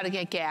 You gotta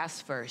get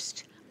gas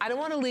first. I don't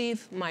wanna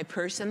leave my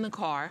purse in the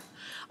car.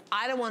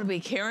 I don't wanna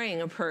be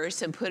carrying a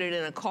purse and put it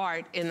in a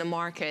cart in the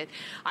market.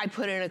 I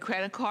put in a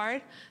credit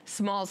card,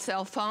 small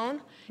cell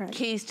phone,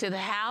 keys to the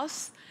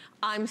house.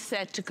 I'm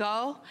set to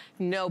go,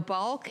 no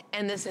bulk,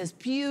 and this has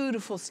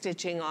beautiful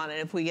stitching on it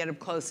if we get up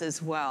close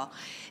as well.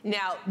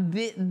 Now,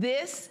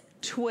 this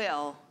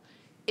twill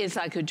is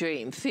like a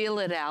dream. Feel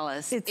it,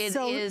 Alice. It's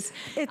almost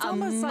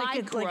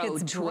like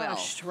it's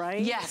brushed,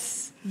 right?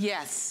 Yes,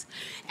 yes.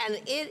 And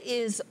it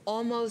is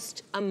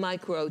almost a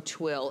micro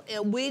twill.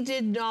 And we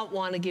did not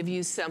want to give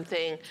you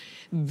something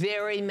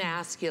very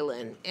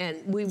masculine, and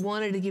we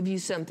wanted to give you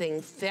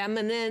something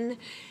feminine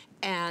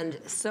and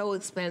so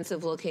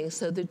expensive looking.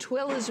 So the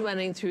twill is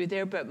running through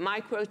there, but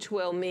micro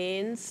twill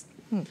means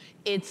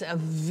it's a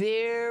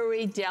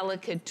very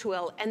delicate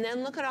twill. And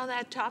then look at all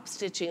that top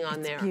stitching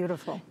on there.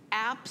 Beautiful.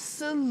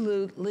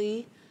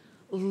 Absolutely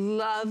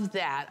love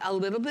that. A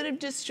little bit of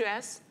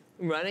distress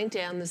running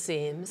down the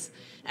seams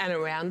and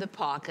around the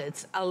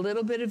pockets, a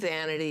little bit of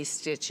vanity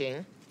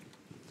stitching.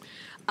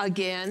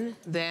 Again,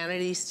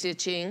 vanity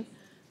stitching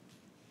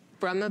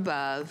from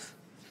above.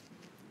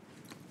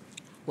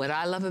 What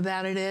I love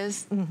about it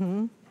is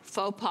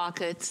faux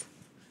pockets,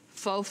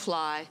 faux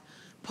fly,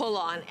 pull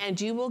on, and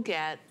you will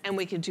get, and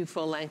we can do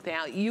full length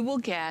now, you will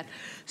get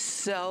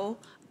so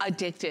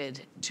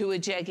addicted to a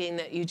jegging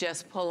that you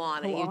just pull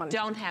on and you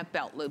don't have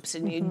belt loops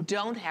and you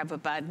don't have a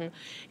button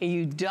and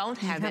you don't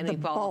have any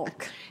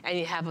bulk. And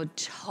you have a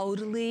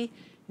totally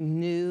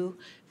new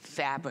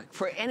fabric.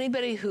 For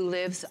anybody who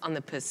lives on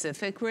the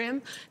Pacific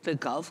Rim, the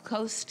Gulf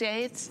Coast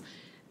states,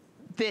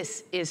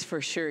 this is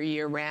for sure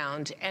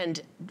year-round,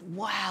 and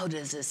wow,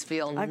 does this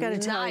feel I gotta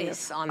tell you,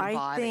 on the body.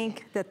 I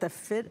think that the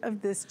fit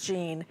of this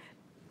jean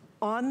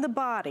on the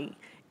body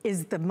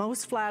is the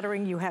most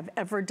flattering you have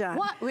ever done.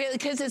 What, really?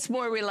 Because it's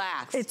more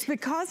relaxed. It's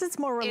because it's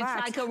more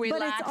relaxed. It's like a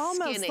relaxed but it's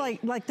almost skinny.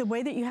 like the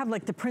way that you have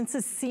like the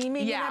princess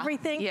seaming and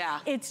everything. Yeah.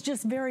 It's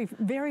just very,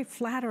 very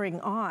flattering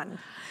on.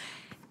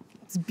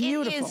 It's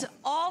beautiful. It is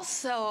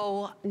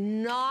also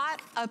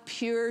not a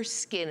pure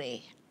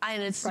skinny,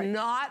 and it's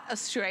not a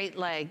straight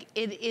leg.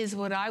 It is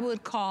what I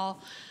would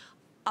call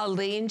a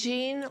lean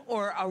jean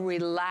or a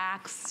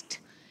relaxed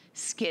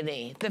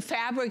skinny. The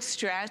fabric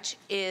stretch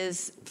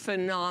is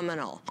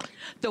phenomenal.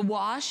 The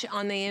wash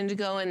on the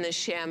indigo and the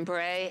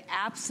chambray,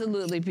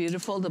 absolutely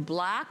beautiful. The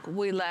black,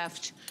 we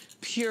left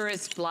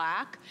purest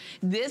black.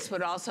 This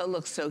would also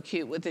look so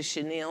cute with the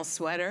chenille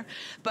sweater.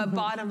 But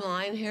bottom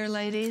line here,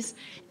 ladies,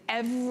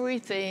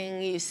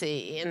 everything you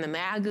see in the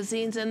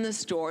magazines and the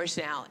stores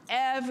now,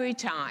 every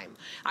time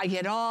I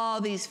get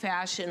all these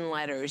fashion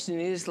letters,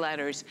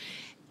 newsletters,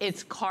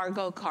 it's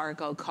cargo,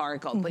 cargo,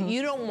 cargo. But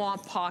you don't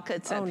want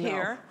pockets up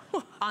here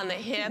on the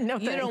hip. No,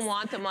 you don't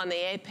want them on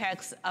the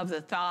apex of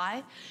the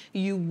thigh.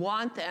 You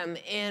want them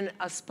in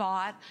a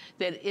spot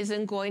that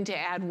isn't going to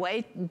add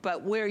weight,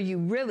 but where you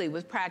really,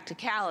 with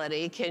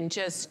practicality, can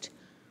just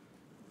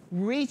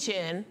reach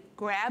in,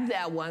 grab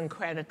that one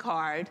credit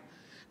card,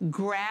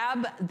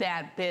 grab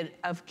that bit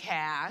of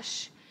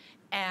cash,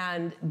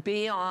 and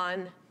be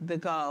on the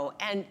go.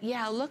 And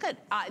yeah, look at,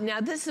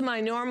 now this is my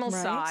normal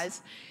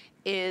size,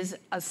 is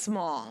a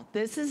small.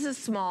 This is a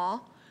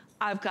small.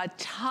 I've got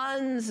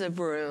tons of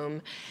room.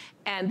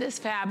 And this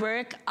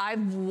fabric,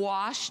 I've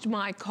washed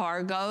my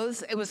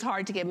cargos. It was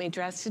hard to get me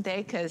dressed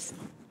today because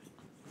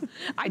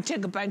I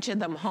took a bunch of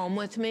them home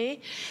with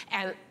me.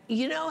 And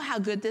you know how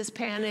good this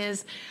pant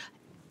is?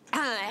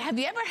 Have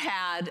you ever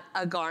had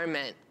a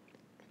garment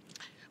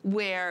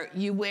where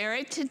you wear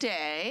it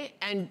today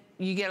and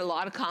you get a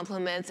lot of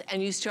compliments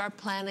and you start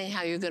planning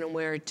how you're gonna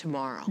wear it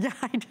tomorrow? Yeah,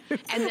 I do.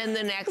 And then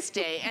the next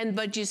day,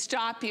 but you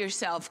stop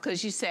yourself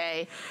because you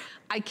say,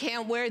 I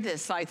can't wear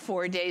this like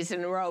 4 days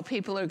in a row.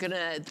 People are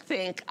gonna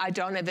think I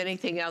don't have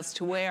anything else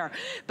to wear.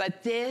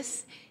 But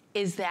this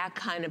is that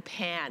kind of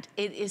pant.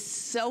 It is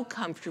so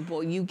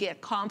comfortable. You get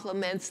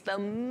compliments the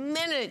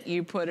minute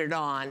you put it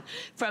on,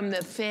 from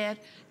the fit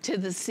to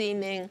the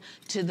seaming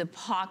to the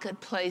pocket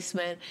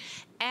placement.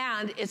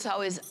 And it's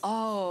always,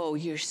 oh,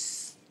 you're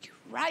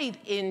right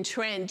in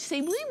trend.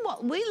 See,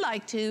 we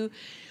like to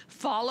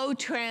follow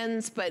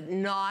trends, but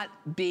not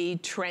be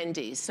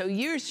trendy. So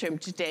years from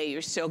today,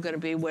 you're still gonna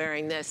be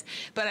wearing this.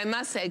 But I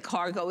must say,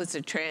 cargo as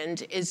a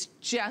trend is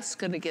just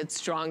gonna get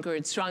stronger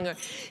and stronger.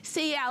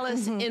 See,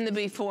 Alice, in the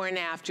before and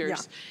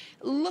afters.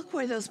 Look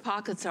where those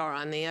pockets are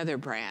on the other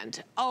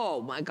brand.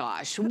 Oh my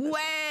gosh,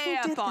 way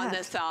up on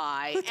the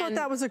thigh. Who thought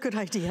that was a good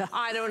idea?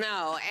 I don't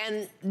know.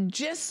 And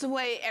just the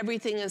way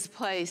everything is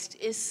placed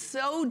is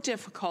so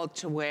difficult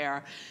to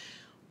wear.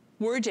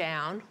 We're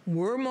down,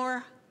 we're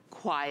more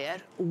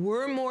quiet,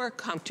 we're more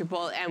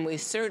comfortable, and we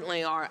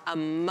certainly are a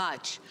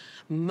much,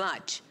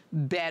 much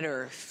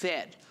better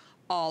fit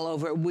all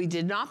over. We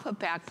did not put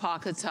back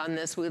pockets on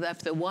this. We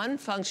left the one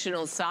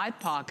functional side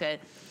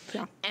pocket,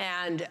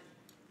 and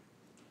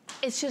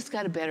it's just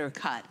got a better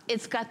cut.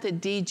 It's got the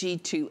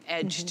DG2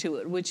 edge to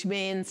it, which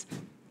means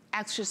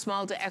extra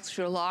small to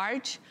extra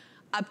large,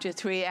 up to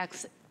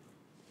 3X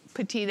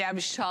petite,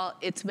 average, tall.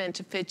 It's meant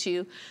to fit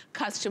you.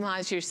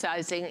 Customize your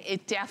sizing.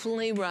 It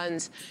definitely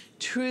runs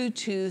true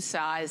to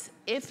size,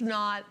 if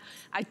not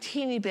a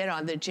teeny bit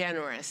on the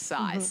generous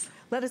size.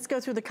 Let us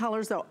go through the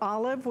colors though.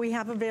 Olive, we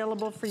have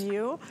available for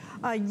you.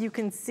 You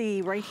can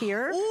see right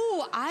here.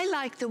 Ooh, I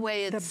like the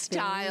way it's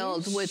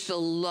styled with the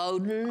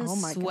Loden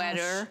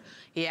sweater. Gosh.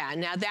 Yeah,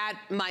 now that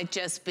might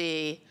just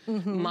be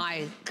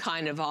my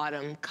kind of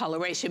autumn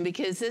coloration,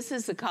 because this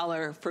is the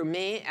color for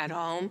me at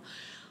home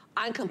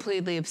I'm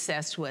completely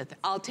obsessed with.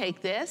 I'll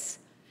take this,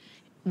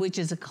 which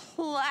is a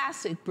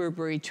classic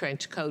Burberry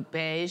trench coat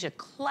beige, a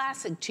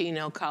classic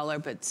chino color,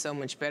 but so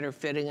much better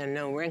fitting and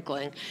no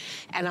wrinkling.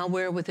 And I'll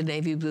wear it with a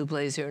navy blue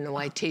blazer and a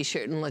white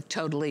t-shirt and look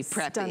totally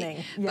preppy.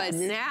 Stunning, But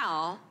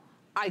now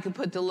I could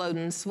put the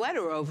Loden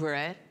sweater over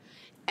it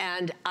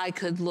and I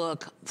could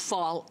look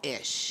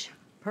fall-ish.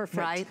 Perfect.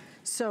 Right?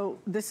 So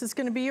this is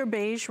gonna be your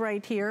beige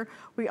right here.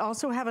 We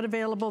also have it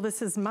available,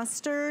 this is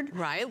mustard.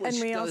 Right, which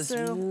and we goes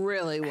also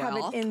really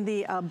well. have it in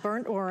the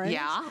burnt orange.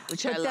 Yeah,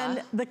 which I love. But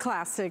then the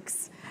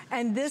classics.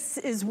 And this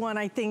is one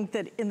I think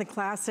that in the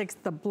classics,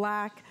 the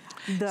black,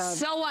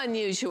 so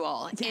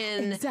unusual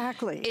in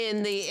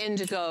the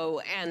indigo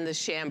and the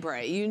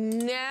chambray. You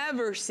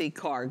never see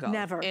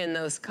cargo in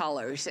those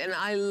colors. And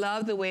I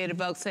love the way it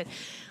evokes it.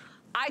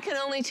 I can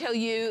only tell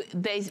you,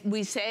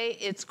 we say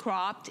it's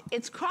cropped.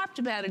 It's cropped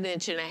about 1.5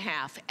 inches.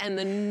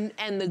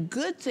 And the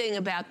good thing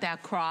about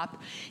that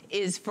crop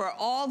is for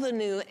all the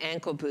new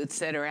ankle boots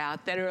that are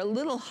out that are a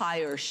little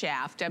higher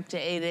shaft, up to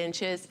 8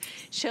 inches,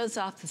 shows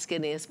off the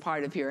skinniest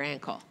part of your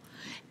ankle.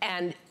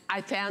 And I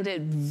found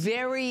it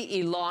very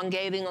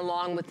elongating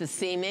along with the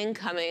seaming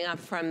coming up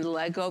from the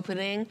leg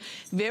opening.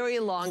 Very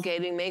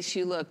elongating, makes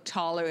you look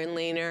taller and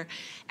leaner.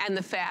 And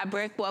the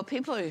fabric, well,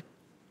 people are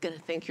gonna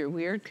think you're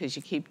weird because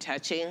you keep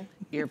touching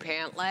your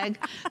pant leg,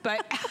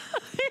 but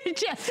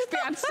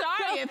I'm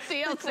sorry, it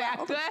feels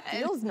that good. It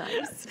feels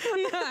nice.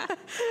 Yeah.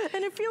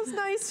 And it feels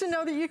nice to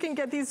know that you can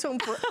get these home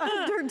for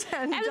under $10.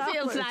 And it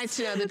feels nice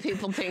to know that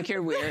people think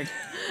you're weird.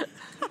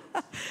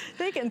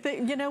 They can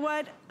think, you know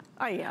what?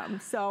 I am,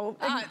 so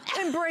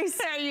embrace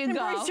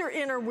your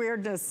inner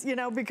weirdness, you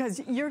know, because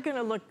you're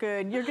gonna look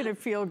good, you're gonna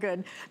feel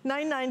good.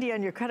 $9.90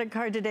 on your credit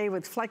card today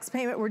with flex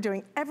payment. We're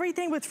doing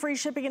everything with free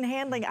shipping and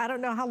handling. I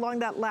don't know how long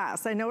that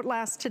lasts. I know it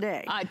lasts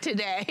today.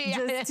 Today.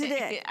 Just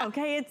today,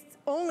 okay? It's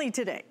only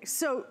today.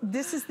 So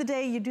this is the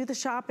day you do the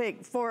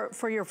shopping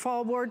for your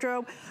fall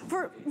wardrobe.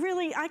 For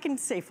really, I can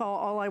say fall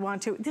all I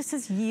want to. This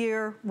is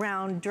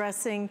year-round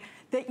dressing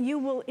that you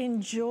will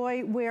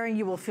enjoy wearing.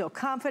 You will feel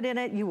confident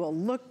in it. You will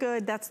look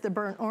good. That's the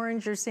burnt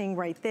orange you're seeing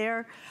right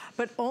there.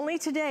 But only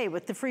today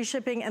with the free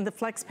shipping and the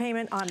flex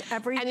payment on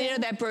everything. And you know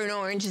that burnt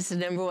orange is the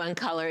 #1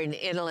 color in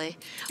Italy.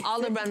 All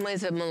the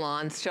runways of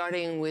Milan,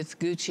 starting with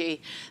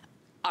Gucci,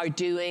 are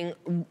doing,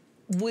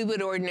 we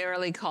would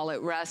ordinarily call it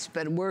rust,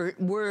 but we're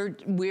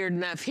weird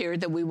enough here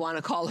that we want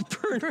to call it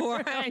burnt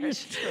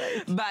orange.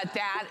 Right. But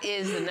that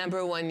is the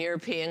 #1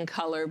 European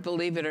color,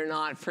 believe it or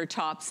not, for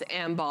tops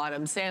and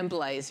bottoms and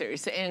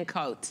blazers and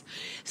coats.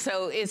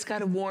 So it's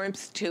got a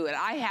warmth to it.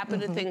 I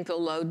happen to think the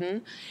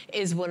Loden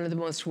is one of the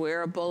most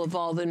wearable of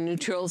all the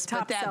neutrals.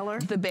 Top seller.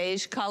 The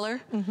beige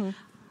color.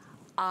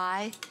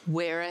 I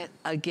wear it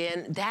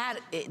again.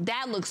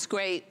 That looks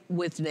great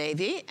with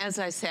navy, as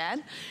I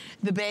said.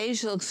 The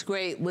beige looks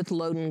great with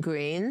Loden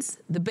greens.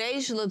 The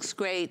beige looks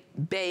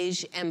great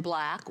beige and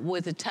black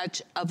with a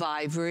touch of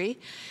ivory.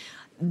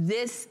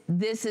 This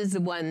is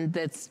the one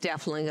that's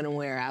definitely gonna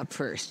wear out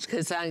first,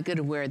 because I'm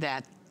gonna wear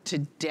that to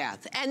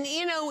death. And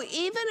you know,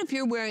 even if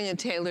you're wearing a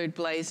tailored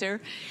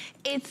blazer,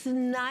 it's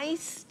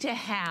nice to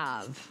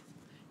have,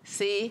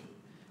 see,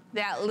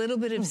 that little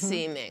bit of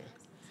seaming,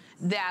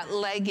 that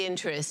leg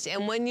interest.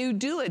 And when you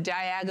do a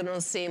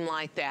diagonal seam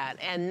like that,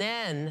 and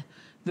then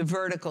the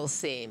vertical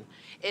seam,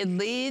 it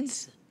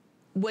leads,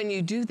 when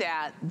you do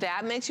that,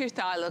 that makes your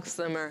thigh look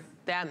slimmer,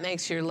 that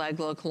makes your leg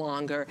look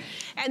longer.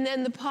 And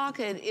then the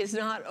pocket is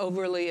not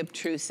overly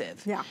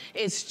obtrusive. Yeah.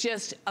 It's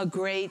just a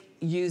great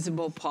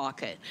usable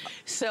pocket.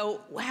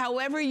 So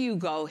however you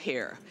go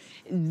here,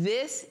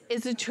 this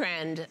is a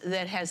trend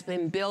that has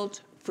been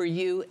built for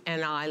you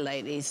and I,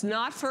 ladies,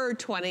 not for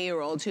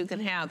 20-year-olds who can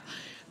have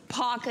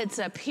pockets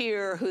up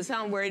here, who's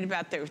not worried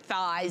about their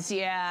thighs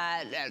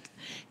yet.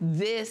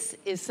 This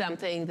is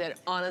something that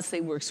honestly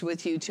works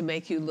with you to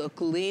make you look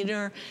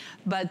leaner,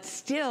 but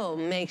still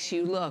makes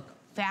you look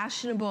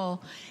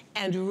fashionable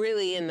and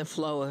really in the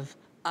flow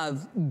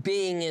of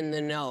being in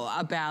the know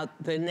about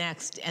the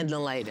next and the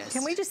latest.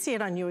 Can we just see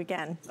it on you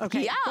again?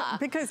 Okay. Yeah.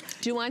 Because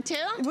do you want to?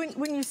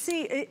 When you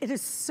see it, it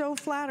is so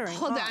flattering.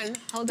 Hold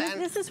on.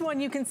 This is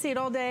one you can see it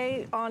all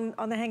day on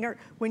the hanger.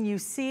 When you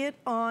see it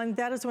on,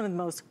 that is one of the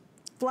most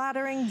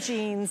flattering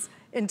jeans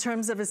in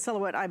terms of a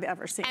silhouette I've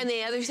ever seen. And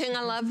the other thing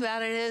I love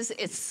about it is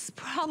it's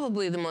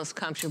probably the most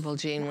comfortable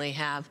jean we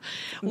have.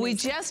 We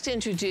just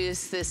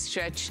introduced this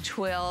stretch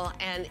twill,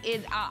 and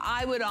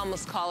I would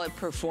almost call it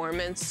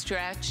performance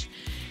stretch,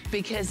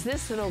 because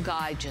this little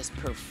guy just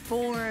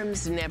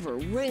performs, never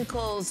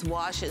wrinkles,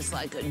 washes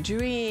like a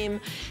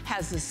dream,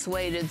 has a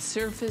suede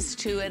surface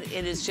to it.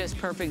 It is just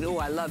perfect. Oh,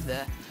 I love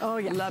the,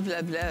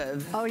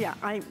 love. Oh yeah,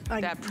 I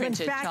that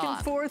printed went back top.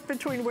 and forth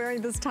between wearing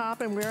this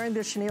top and wearing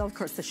the chenille. Of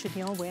course, the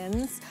chenille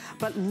wins,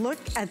 but look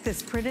at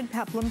this printed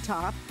peplum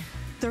top.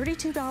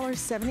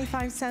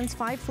 $32.75,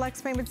 5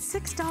 flex payments,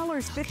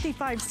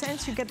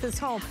 $6.55, you get this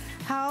home.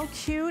 How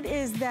cute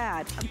is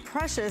that?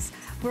 Precious.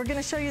 We're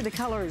gonna show you the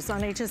colors on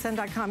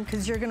hsn.com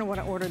because you're gonna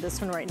wanna order this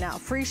one right now.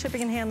 Free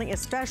shipping and handling,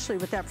 especially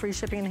with that free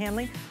shipping and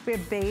handling. We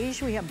have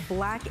beige, we have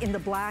black in the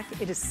black.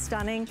 It is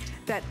stunning.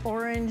 That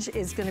orange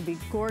is gonna be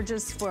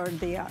gorgeous for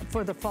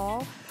the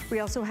fall. We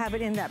also have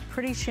it in that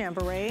pretty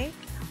chambray,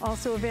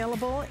 also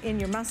available in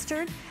your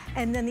mustard.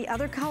 And then the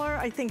other color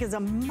I think is a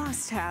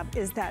must-have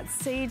is that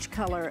sage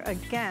color.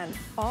 Again,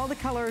 all the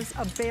colors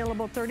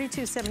available,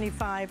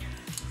 $32.75,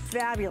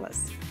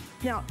 fabulous.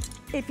 Now,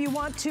 if you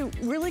want to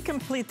really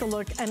complete the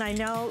look, and I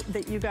know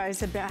that you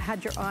guys have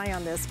had your eye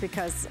on this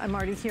because I'm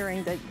already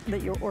hearing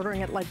that you're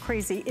ordering it like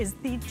crazy, is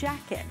the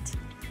jacket.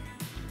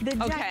 The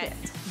jacket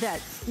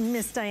that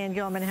Miss Diane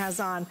Gilman has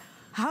on.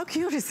 How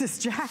cute is this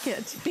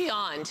jacket?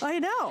 Beyond. I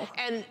know.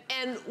 And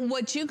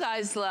what you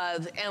guys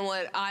love and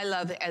what I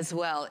love as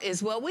well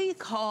is what we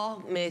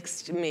call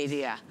mixed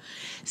media.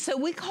 So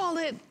we call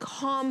it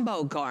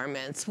combo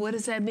garments. What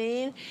does that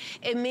mean?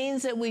 It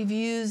means that we've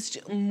used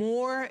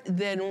more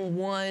than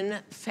one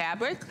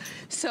fabric.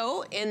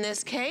 So in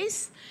this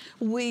case,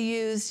 we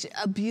used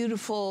a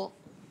beautiful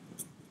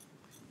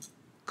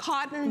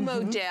Cotton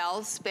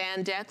modal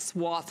spandex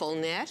waffle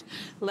knit.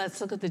 Let's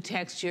look at the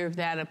texture of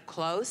that up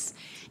close.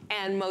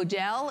 And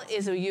modal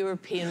is a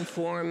European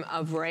form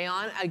of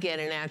rayon, again,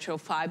 a natural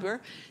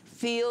fiber.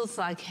 Feels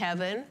like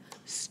heaven,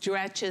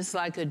 stretches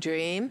like a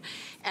dream.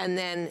 And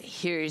then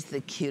here's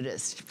the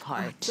cutest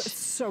part. Oh, that's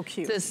so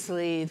cute. The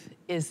sleeve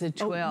is the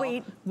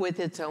twill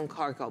with its own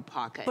cargo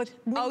pocket. But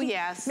maybe,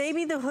 yes.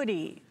 Maybe the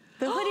hoodie.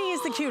 The hoodie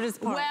is the cutest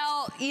part.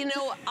 Well, you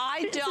know,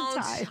 I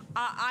don't,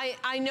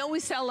 I know we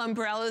sell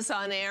umbrellas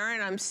on air,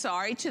 and I'm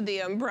sorry to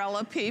the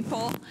umbrella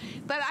people,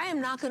 but I am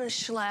not gonna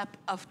schlep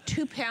a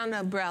 2-pound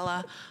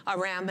umbrella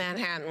around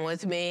Manhattan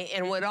with me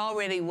in what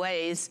already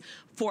weighs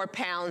 4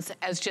 pounds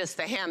as just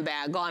the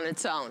handbag on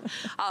its own.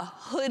 A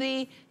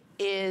hoodie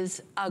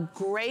is a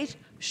great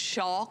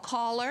shawl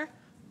collar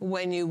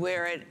when you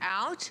wear it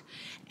out,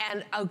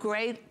 and a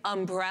great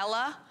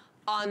umbrella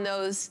on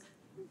those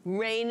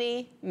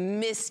rainy,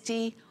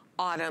 misty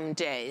autumn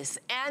days.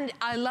 And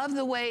I love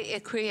the way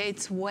it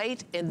creates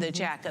weight in the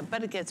jacket,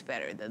 but it gets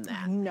better than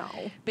that. No.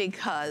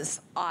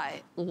 Because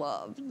I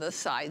love the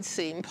side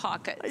seam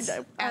pockets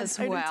as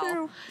I well. do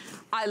too.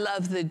 I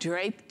love the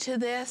drape to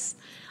this.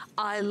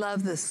 I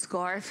love the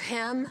scarf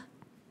hem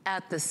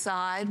at the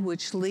side,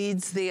 which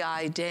leads the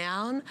eye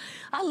down.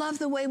 I love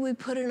the way we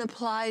put an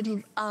applied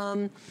hem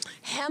on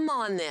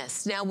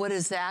this. Now, what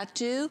does that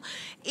do?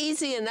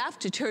 Easy enough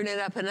to turn it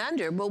up and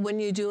under, but when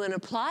you do an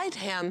applied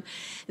hem,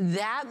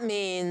 that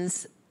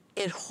means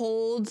it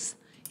holds,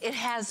 it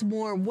has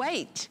more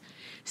weight.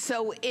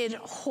 So it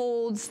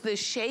holds the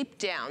shape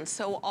down.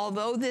 So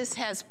although this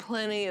has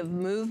plenty of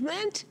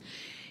movement,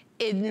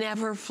 it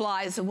never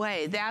flies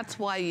away. That's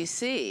why you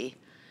see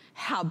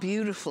how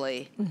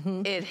beautifully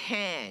it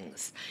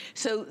hangs.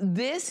 So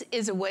this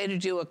is a way to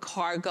do a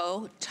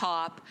cargo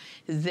top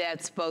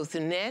that's both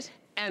knit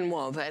and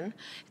woven,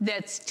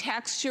 that's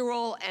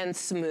textural and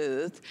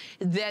smooth,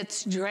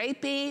 that's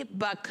drapey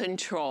but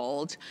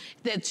controlled,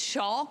 that's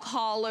shawl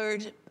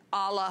collared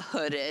a la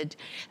hooded.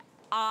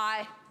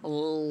 I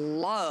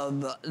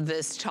love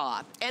this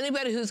top.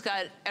 Anybody who's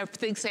got,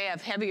 thinks they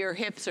have heavier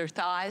hips or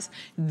thighs,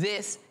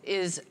 this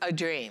is a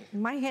dream.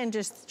 My hand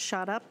just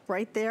shot up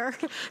right there.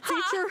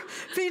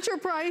 Feature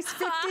price,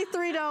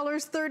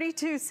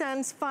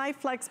 $53.32, 5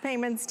 flex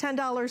payments,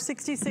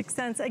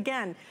 $10.66.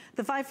 Again,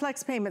 the 5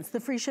 flex payments, the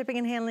free shipping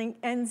and handling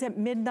ends at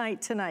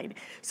midnight tonight.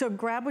 So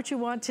grab what you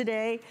want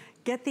today.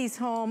 Get these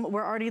home.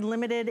 We're already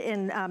limited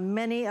in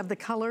many of the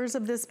colors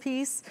of this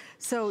piece.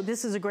 So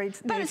this is a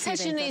great But it's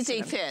such an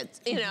easy fit.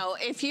 You know,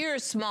 if you're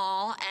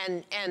small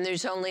and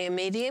there's only a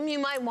medium, you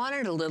might want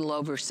it a little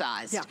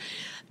oversized. Yeah.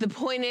 The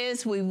point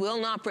is, we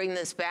will not bring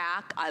this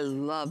back. I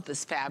love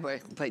this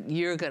fabric, but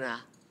you're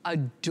gonna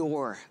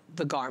adore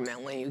the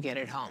garment when you get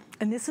it home.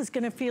 And this is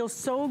gonna feel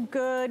so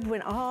good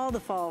when all the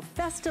fall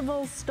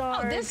festivals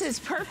start. Oh, this is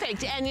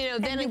perfect. And you know,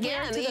 then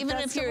again, even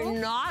if you're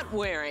not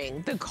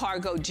wearing the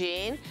cargo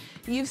jean,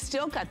 you've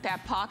still got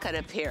that pocket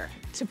up here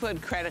to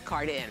put credit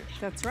card in.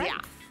 That's right. Yeah.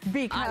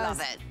 Because I love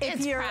it.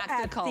 If you're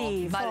practical, at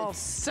the but it's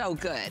so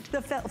good.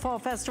 The Fall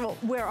Festival,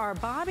 where our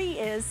Bobby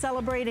is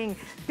celebrating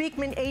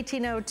Beekman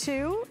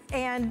 1802.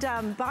 And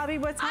Bobby,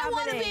 what's happening?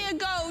 I want to be a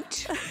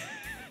goat.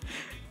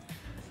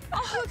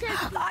 Oh, okay.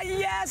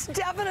 Yes,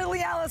 definitely,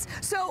 Alice.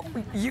 So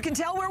you can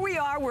tell where we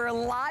are. We're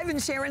live in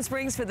Sharon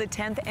Springs for the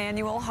 10th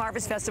Annual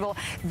Harvest Festival.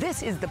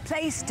 This is the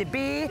place to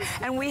be.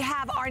 And we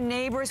have our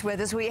neighbors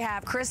with us. We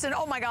have Kristen,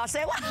 oh my gosh,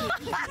 say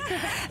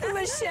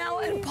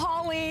Michelle and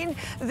Pauline.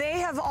 They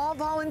have all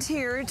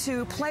volunteered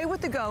to play with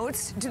the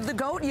goats, do the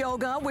goat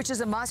yoga, which is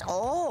a must.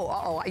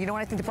 You know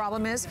what I think the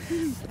problem is?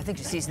 I think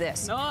she sees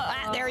this.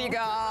 There you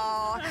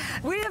go.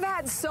 We have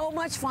had so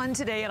much fun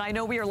today, and I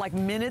know we are like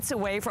minutes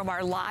away from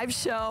our live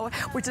show,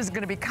 which is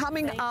going to be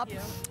coming up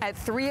at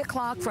 3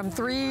 o'clock from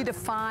 3 to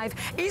 5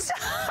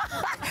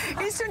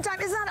 Eastern time.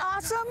 Isn't that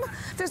awesome?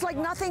 There's like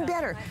nothing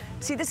better.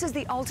 See, this is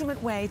the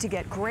ultimate way to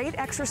get great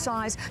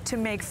exercise, to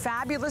make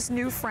fabulous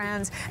new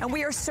friends. And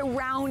we are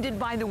surrounded,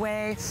 by the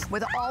way,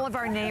 with all of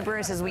our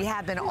neighbors, as we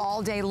have been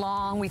all day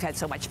long. We've had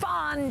so much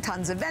fun,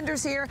 tons of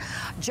vendors here.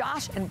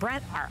 Josh and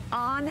Brent are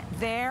on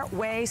their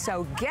way,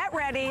 so get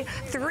ready.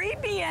 3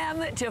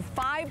 p.m. to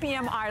 5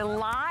 p.m. our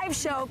live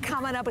show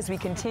coming up as we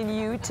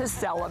continue to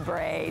celebrate.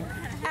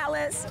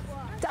 Alice,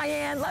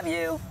 Diane, love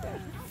you.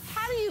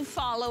 How do you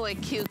follow a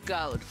cute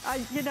goat?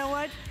 You know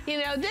what? You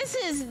know, this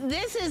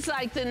is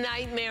like the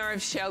nightmare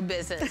of show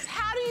business.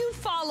 How do you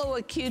follow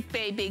a cute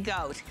baby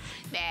goat?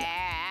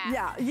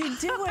 Yeah, you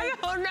do it. I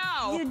don't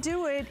know. You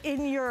do it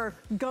in your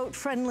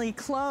goat-friendly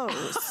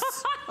clothes,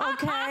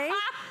 okay?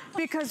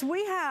 Because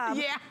we have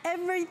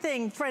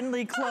everything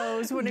friendly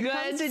clothes when it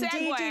comes to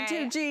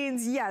DG2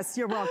 jeans. Yes,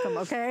 you're welcome,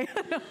 okay?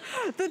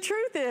 The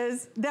truth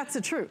is, that's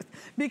the truth.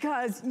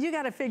 Because you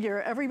gotta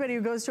figure, everybody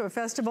who goes to a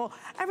festival,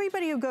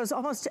 everybody who goes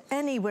almost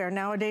anywhere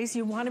nowadays,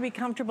 you wanna be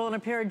comfortable in a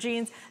pair of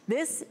jeans.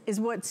 This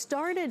is what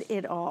started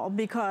it all,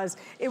 because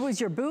it was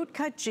your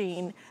boot-cut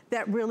jean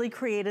that really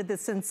created the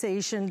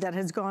sensation that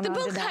has gone on to now.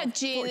 The boot-cut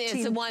jean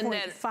is the one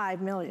that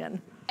 5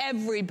 million.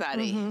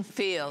 everybody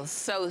feels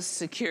so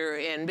secure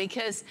in,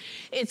 because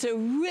it's a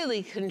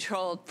really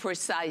controlled,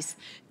 precise,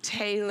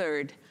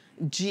 tailored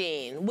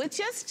jean with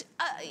just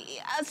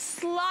a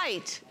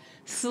slight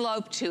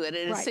slope to it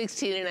at a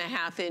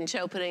 16.5-inch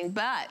opening.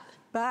 But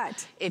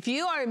if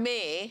you are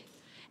me,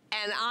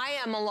 and I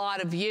am a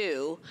lot of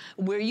you,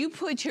 where you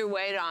put your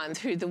weight on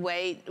through the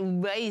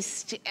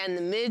waist and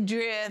the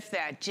midriff,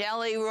 that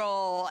jelly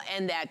roll,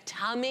 and that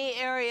tummy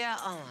area,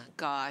 oh my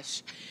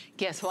gosh,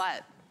 guess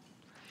what?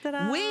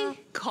 We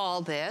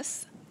call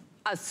this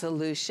a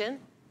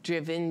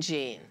solution-driven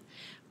jean.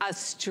 A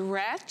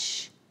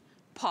stretch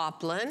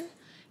poplin,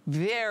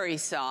 very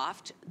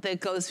soft, that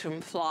goes from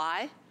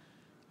fly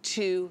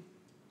to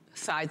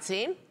side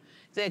seam,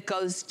 that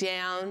goes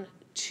down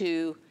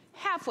to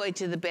halfway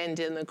to the bend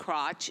in the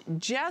crotch,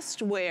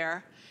 just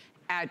where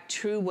at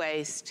true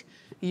waist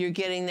you're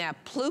getting that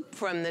ploop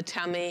from the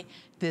tummy.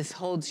 This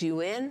holds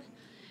you in.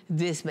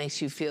 This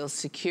makes you feel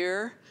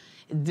secure.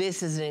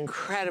 This is an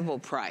incredible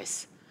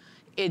price.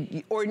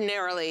 It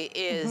ordinarily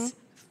is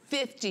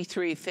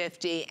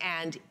 $53.50,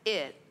 and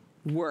it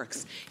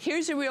works.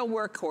 Here's a real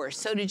workhorse.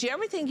 So did you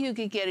ever think you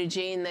could get a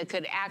jean that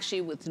could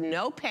actually, with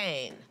no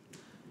pain,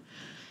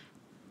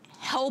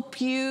 help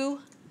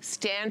you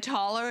stand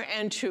taller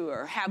and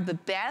truer, have the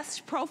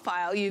best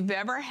profile you've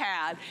ever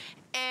had,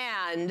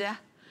 and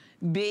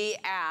be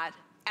at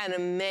an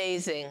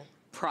amazing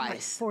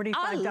price? $45.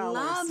 I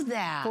love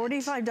that.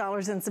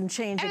 $45 and some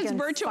change. And again,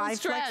 it's virtual 5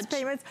 stretch. flex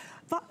payments.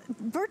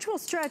 Virtual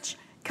stretch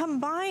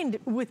combined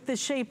with the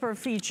shaper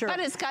feature, but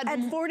it's got at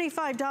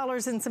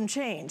 $45 and some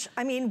change.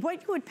 I mean,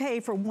 what you would pay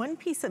for one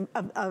piece of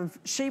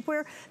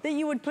shapewear that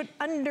you would put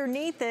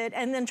underneath it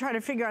and then try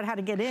to figure out how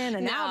to get in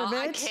and out of it.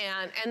 No, I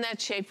can't. And that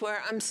shapewear,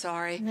 I'm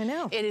sorry. I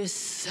know. It is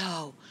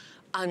so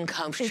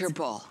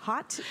uncomfortable. It's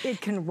hot, it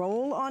can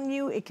roll on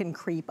you, it can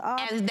creep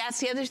up. And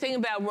that's the other thing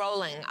about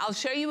rolling. I'll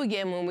show you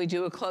again when we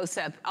do a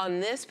close-up. On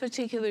this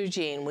particular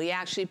jean, we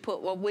actually put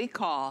what we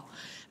call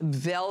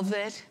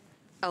velvet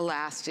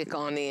elastic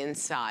on the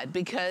inside,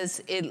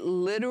 because it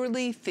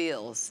literally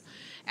feels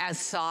as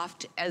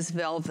soft as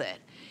velvet.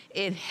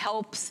 It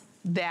helps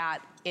that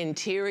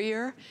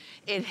interior.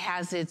 It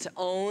has its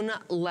own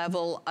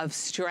level of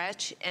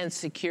stretch and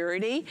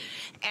security,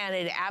 and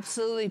it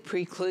absolutely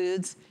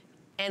precludes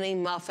any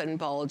muffin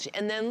bulge.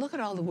 And then look at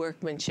all the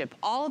workmanship.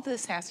 All of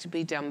this has to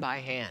be done by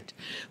hand.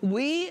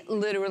 We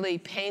literally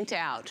paint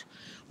out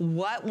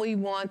what we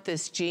want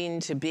this jean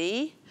to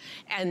be,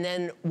 and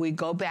then we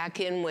go back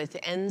in with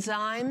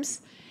enzymes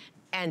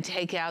and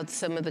take out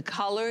some of the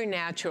color,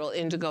 natural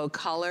indigo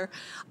color.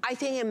 I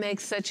think it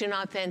makes such an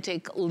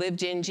authentic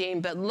lived-in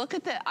jean. But look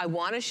at I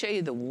want to show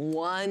you the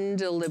one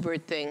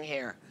deliberate thing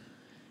here.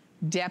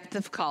 Depth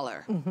of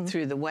color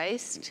through the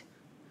waist,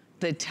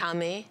 the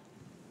tummy,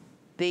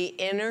 the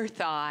inner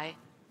thigh,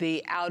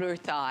 the outer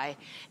thigh.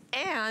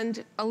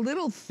 And a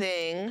little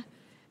thing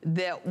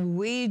that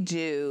we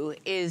do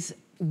is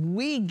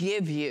we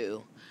give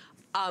you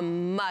a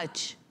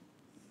much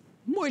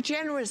more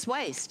generous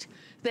waist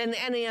than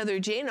any other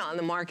jean on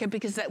the market,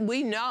 because that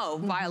we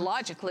know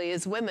biologically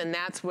as women,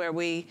 that's where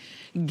we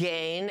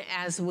gain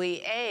as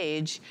we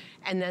age.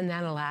 And then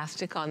that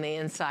elastic on the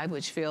inside,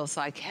 which feels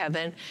like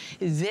heaven.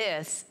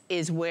 This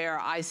is where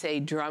I say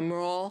drum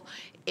roll.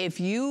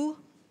 If you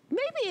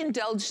maybe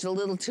indulged a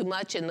little too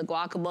much in the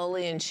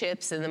guacamole and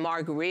chips and the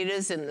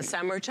margaritas in the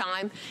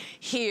summertime,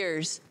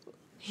 here's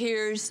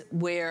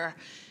where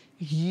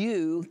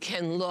you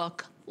can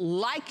look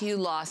like you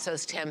lost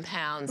those 10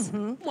 pounds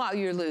while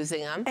you're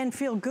losing them. And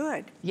feel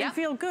good. Yeah. And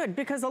feel good,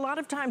 because a lot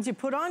of times you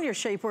put on your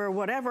shapewear or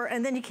whatever,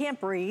 and then you can't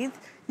breathe,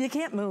 you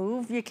can't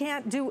move, you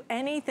can't do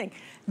anything.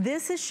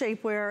 This is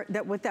shapewear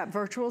that with that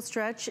virtual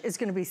stretch is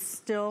gonna be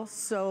still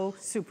so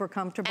super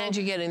comfortable. And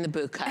you're getting the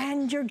boot cut.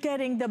 And you're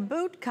getting the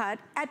boot cut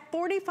at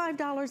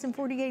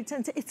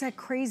 $45.48. It's a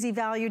crazy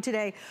value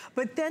today.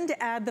 But then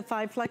to add the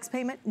 5 flex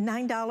payment,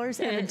 $9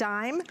 and a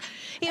dime,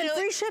 and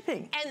free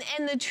shipping.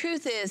 And the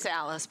truth is,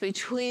 Alice,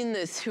 between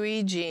the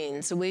 3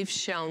 jeans we've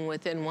shown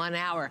within 1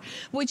 hour,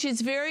 which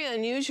is very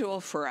unusual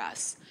for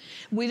us.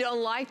 We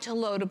don't like to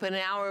load up an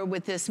hour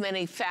with this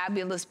many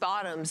fabulous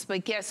bottoms,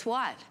 but guess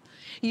what?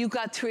 You've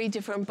got 3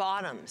 different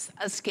bottoms: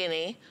 a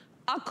skinny,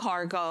 a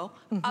cargo,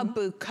 a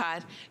boot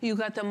cut. You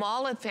got them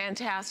all at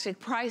fantastic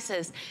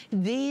prices.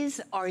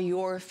 These are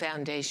your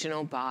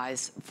foundational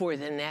buys for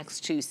the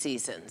next 2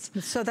 seasons.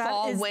 So that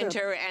fall, is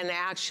winter, and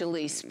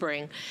actually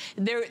spring.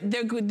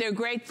 They're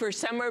great for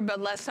summer,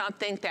 but let's not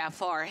think that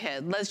far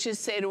ahead. Let's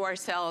just say to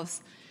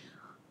ourselves,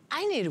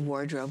 I need a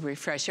wardrobe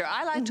refresher.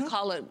 I like to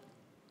call it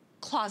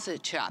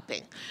closet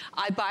shopping.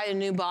 I buy a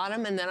new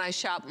bottom and then I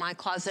shop my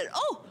closet.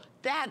 Oh,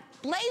 that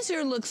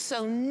blazer looks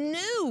so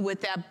new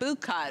with that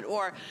boot cut.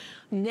 Or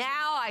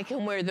now I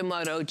can wear the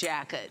moto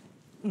jacket.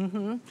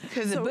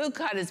 Because the boot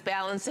cut is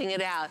balancing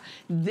it out.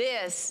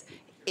 This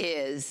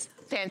is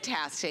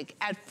fantastic.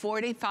 At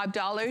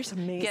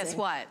 $45, guess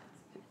what?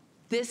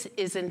 This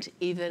isn't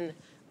even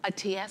a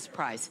TS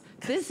price.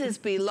 This is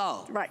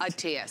below a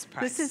TS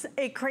price. This is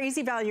a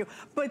crazy value.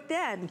 But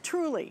then,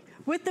 truly,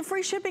 with the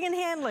free shipping and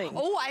handling.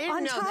 Oh, I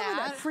didn't know that. On top of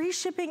that, free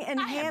shipping and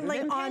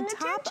handling on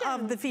top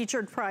of the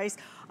featured price,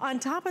 on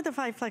top of the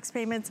 5 flex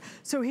payments.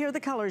 So here are the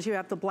colors. You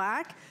have the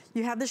black,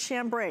 you have the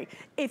chambray.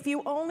 If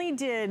you only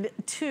did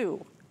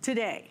 2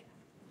 today,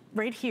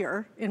 right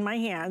here in my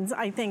hands,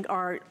 I think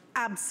are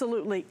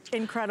absolutely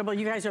incredible.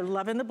 You guys are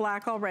loving the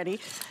black already.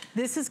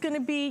 This is gonna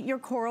be your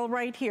coral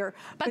right here.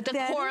 But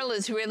the coral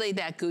is really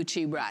that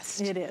Gucci rust.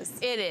 It is.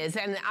 It is,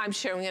 and I'm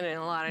sure I'm getting in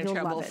a lot of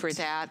trouble for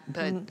that,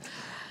 but.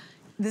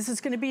 This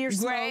is gonna be your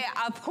smoke. Gray,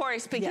 of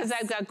course, because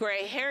I've got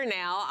gray hair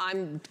now,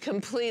 I'm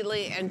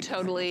completely and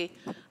totally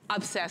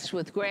obsessed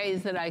with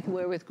grays that I can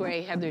wear with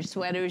gray heather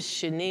sweaters,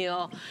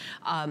 chenille.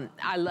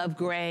 I love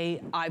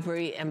gray,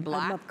 ivory, and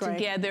black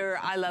together.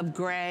 I love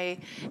gray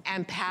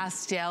and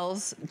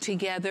pastels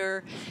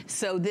together.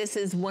 So this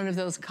is one of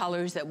those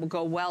colors that will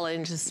go well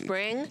into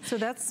spring. So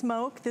that's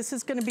smoke. This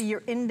is gonna be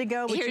your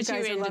indigo, which Here's you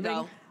guys your are indigo.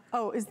 loving.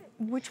 Oh,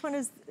 which one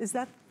is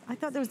that? I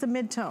thought there was the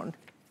mid-tone.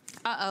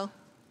 Uh-oh.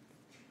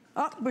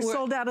 Oh, we're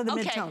sold out of the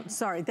mid-tone.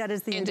 Sorry, that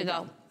is the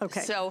indigo.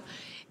 Okay. So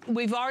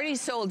we've already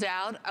sold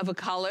out of a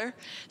color.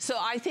 So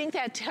I think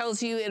that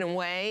tells you, in a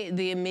way,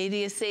 the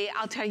immediacy.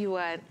 I'll tell you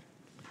what,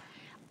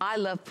 I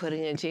love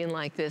putting a jean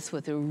like this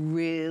with a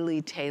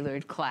really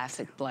tailored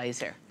classic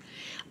blazer.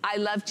 I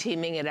love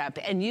teaming it up,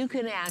 and you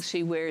can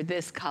actually wear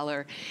this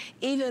color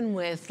even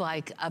with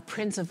like a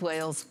Prince of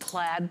Wales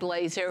plaid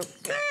blazer,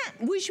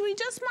 which we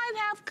just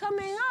might have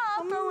coming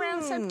up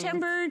around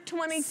September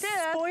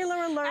 25th.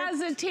 Spoiler alert.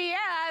 As a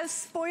TS.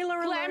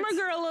 Spoiler alert. Glamour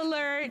girl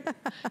alert.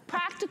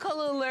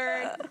 Practical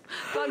alert.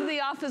 Go to the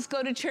office,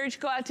 go to church,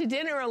 go out to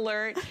dinner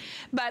alert.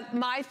 But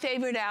my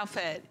favorite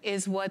outfit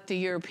is what the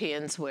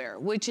Europeans wear,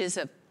 which is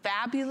a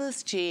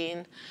fabulous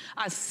jean,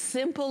 a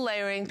simple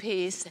layering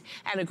piece,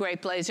 and a great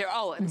blazer.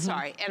 Oh, and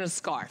sorry, and a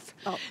scarf.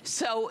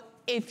 So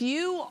if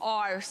you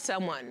are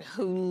someone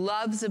who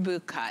loves a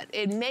boot cut,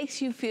 it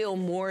makes you feel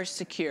more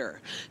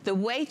secure. The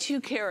weight you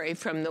carry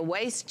from the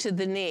waist to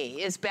the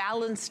knee is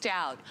balanced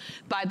out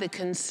by the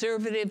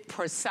conservative,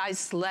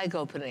 precise leg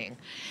opening.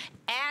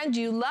 And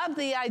you love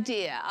the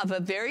idea of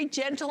a very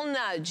gentle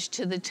nudge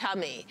to the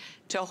tummy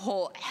to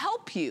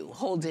help you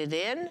hold it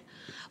in,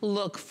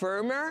 look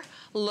firmer,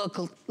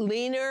 look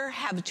leaner,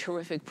 have a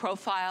terrific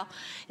profile.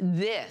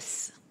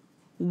 This,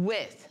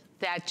 with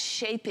that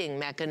shaping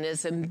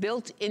mechanism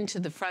built into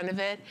the front of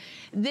it,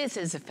 this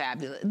is a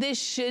fabulous,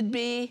 this should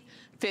be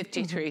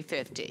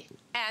 $53.50.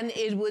 And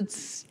it would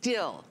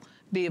still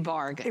be a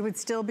bargain. It would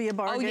still be a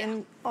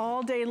bargain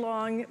all day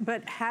long,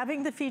 but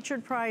having the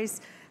featured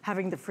price,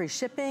 having the free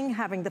shipping,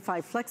 having the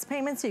 5 flex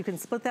payments, so you can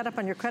split that up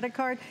on your credit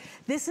card.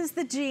 This is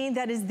the jean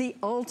that is the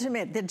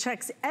ultimate, that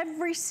checks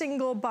every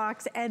single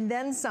box and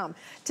then some.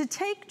 To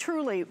take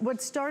truly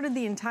what started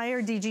the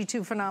entire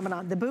DG2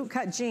 phenomenon, the boot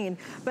cut jean,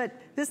 but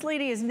this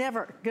lady is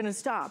never gonna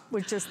stop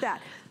with just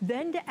that.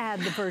 Then to add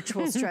the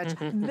virtual stretch,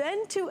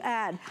 then to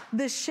add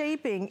the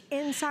shaping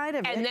inside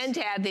of it. And then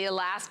to add the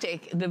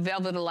elastic, the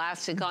velvet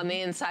elastic on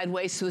the inside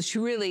waist, which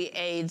really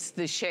aids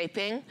the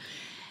shaping.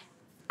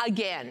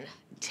 Again,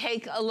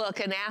 take a look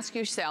and ask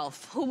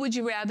yourself, who would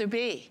you rather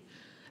be?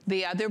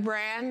 The other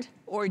brand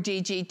or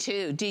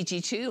DG2?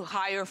 DG2,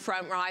 higher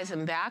front rise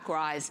and back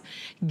rise.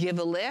 Give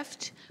a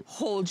lift,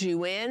 hold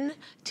you in,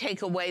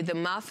 take away the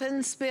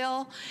muffin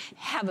spill,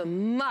 have a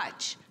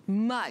much,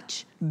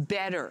 much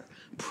better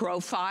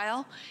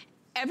profile.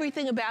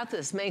 Everything about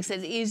this makes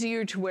it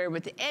easier to wear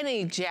with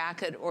any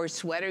jacket or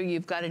sweater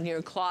you've got in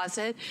your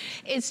closet.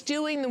 It's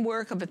doing the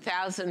work of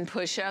 1,000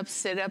 push-ups,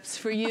 sit-ups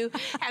for you.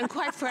 And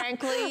quite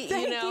frankly,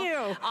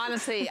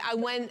 honestly,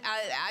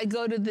 I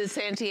go to this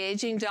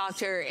anti-aging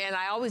doctor and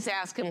I always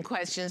ask him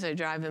questions that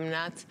drive him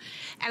nuts.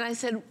 And I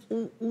said,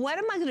 what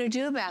am I gonna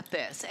do about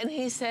this? And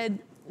he said,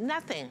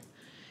 nothing.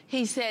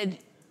 He said,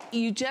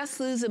 you just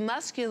lose a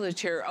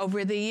musculature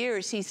over the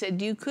years. He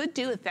said, you could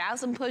do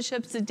 1,000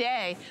 push-ups a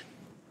day.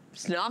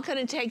 It's not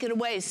gonna take it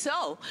away.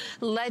 So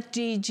let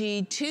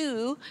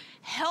DG2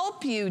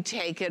 help you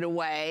take it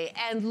away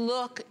and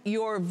look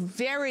your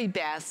very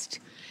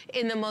best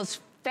in the most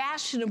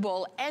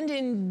fashionable and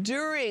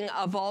enduring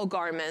of all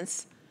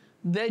garments,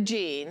 the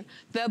jean,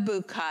 the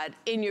boot cut,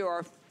 in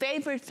your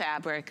favorite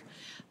fabric.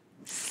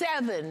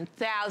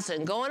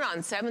 7,000, going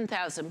on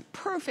 7,000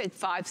 perfect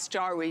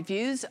 5-star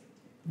reviews,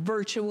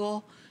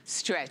 virtual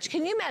stretch.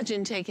 Can you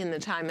imagine taking the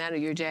time out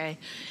of your day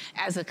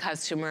as a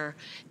customer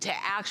to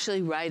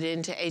actually write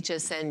into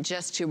HSN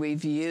just to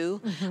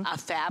review a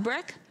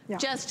fabric?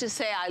 Just to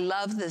say, I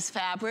love this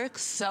fabric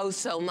so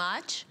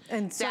much.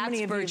 And so many of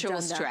you have done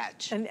virtual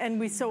stretch. And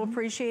we so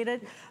appreciate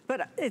it.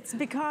 But it's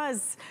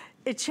because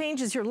it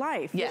changes your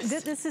life. Yes.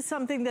 This is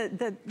something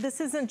that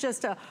this isn't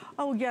just a,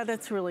 oh yeah,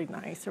 that's really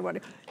nice or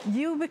whatever.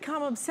 You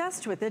become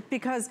obsessed with it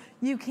because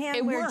you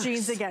can't wear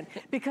jeans again,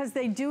 because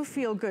they do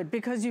feel good,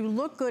 because you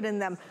look good in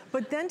them.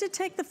 But then to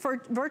take the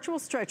virtual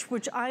stretch,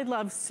 which I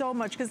love so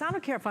much, because I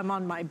don't care if I'm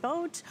on my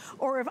boat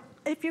or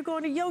if you're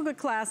going to yoga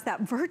class,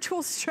 that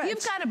virtual stretch.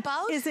 You've got a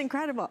boat? Is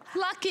incredible.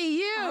 Lucky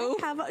you.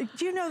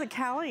 Do you know that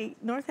Callie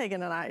Northagen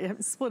and I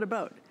have split a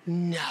boat?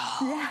 No.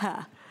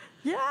 Yeah.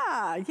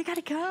 Yeah, you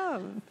gotta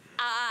come.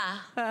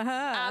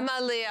 I'm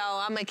a Leo,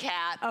 I'm a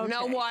cat. Okay.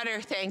 No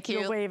water, thank you.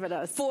 You'll wave at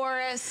us.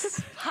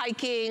 Forest,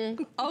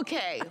 hiking,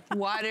 okay.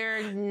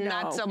 Water,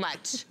 not so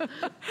much.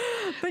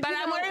 But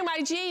I'm wearing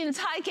my jeans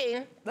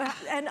hiking.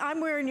 And I'm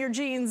wearing your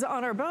jeans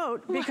on our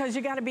boat because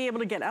you gotta be able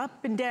to get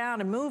up and down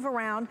and move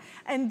around.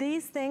 And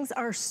these things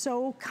are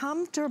so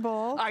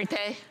comfortable. Aren't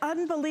they?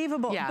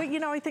 Unbelievable. Yeah. But you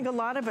know, I think a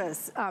lot of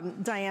us,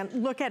 Diane,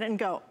 look at it and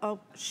go, oh,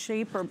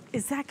 shaper,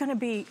 is that gonna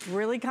be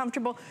really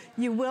comfortable?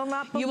 You will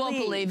not believe. You won't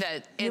believe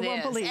it. It is.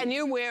 And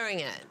you're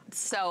wearing it.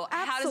 So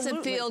Absolutely. How does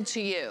it feel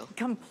to you?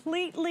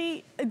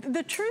 Completely.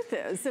 The truth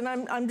is, and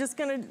I'm just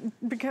gonna,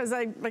 because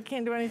I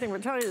can't do anything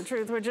but tell you the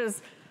truth, which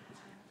is,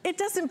 it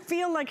doesn't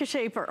feel like a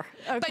shaper,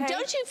 okay? But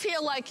don't you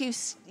feel like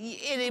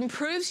it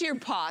improves your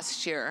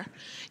posture?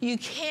 You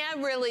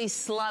can't really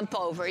slump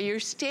over. You're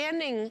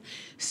standing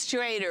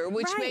straighter,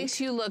 which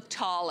makes you look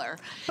taller.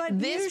 But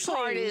this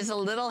part is a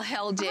little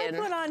held in. I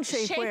put on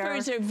shapewear.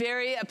 Shapers are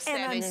very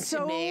upsetting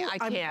to me. I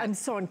can't. I'm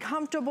so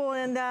uncomfortable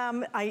in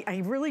them.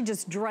 I really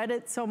just dread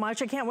it so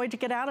much. I can't wait to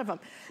get out of them.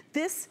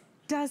 This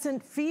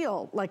doesn't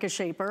feel like a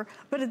shaper,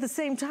 but at the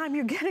same time,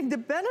 you're getting the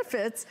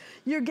benefits.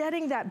 You're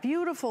getting that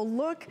beautiful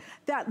look,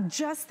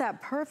 just that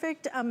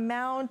perfect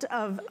amount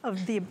of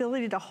the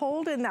ability to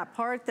hold in that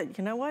part that,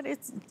 you know what,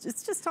 it's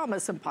just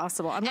almost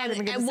impossible. I'm not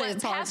even gonna say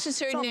it's hard. Past a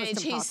certain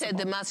age, he said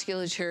the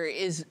musculature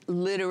is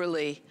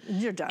literally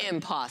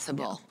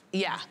impossible.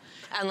 Yeah,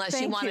 unless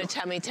you want a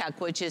tummy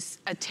tuck, which is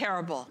a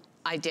terrible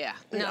idea.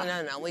 No,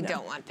 we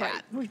don't want that.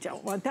 Right. We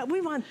don't want that.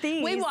 We want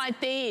these. We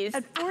want these.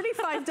 At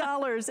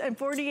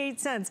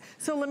 $45.48.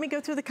 So let me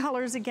go through the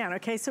colors again,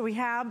 okay? So we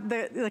have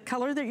the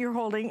color that you're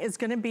holding is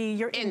gonna be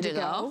your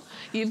indigo.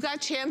 You've got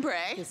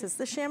chambray. This is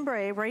the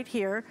chambray right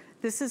here.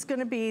 This is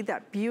gonna be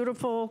that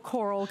beautiful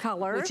coral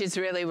color. Which is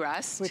really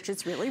rust.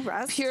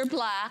 Pure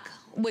black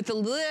with a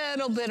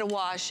little bit of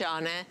wash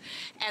on it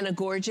and a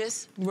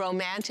gorgeous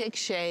romantic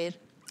shade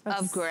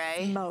of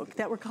gray. Smoke,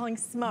 that we're calling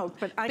smoke,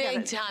 but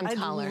big time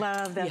color. I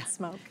love that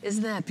smoke.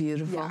 Isn't that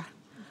beautiful? Yeah.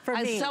 For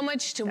me, so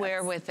much to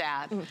wear with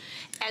that.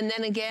 And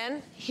then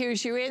again,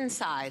 here's your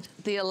inside.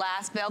 The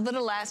velvet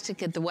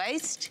elastic at the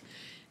waist,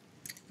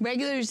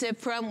 regular zip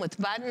front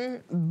with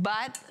button,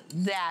 but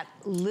that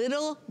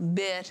little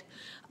bit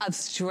of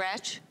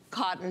stretch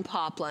cotton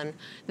poplin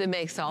that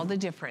makes all the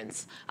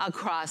difference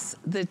across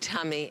the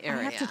tummy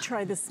area. I have to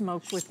try the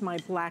smoke with my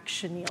black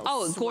chenille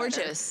sweater.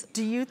 Gorgeous.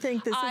 Do you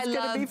think this is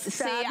going to be fabulous?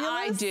 See,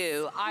 I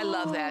do. I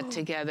love that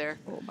together.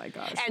 Oh my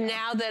gosh. And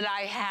now that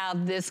I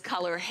have this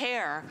color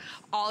hair,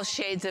 all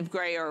shades of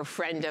gray are a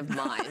friend of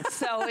mine.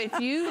 So if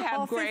you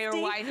have gray or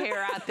white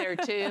hair out there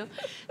too,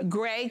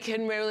 gray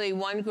can really,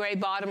 one gray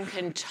bottom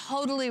can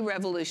totally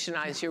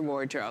revolutionize your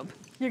wardrobe.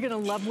 You're gonna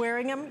love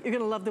wearing them. You're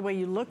gonna love the way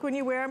you look when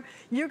you wear them.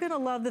 You're gonna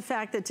love the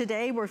fact that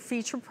today we're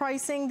feature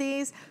pricing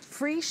these,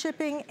 free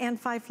shipping and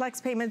 5 flex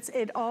payments.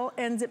 It all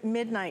ends at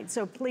midnight.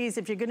 So please,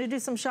 if you're gonna do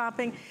some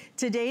shopping,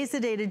 today's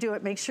the day to do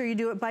it. Make sure you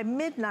do it by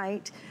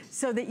midnight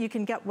so that you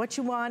can get what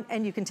you want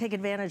and you can take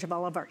advantage of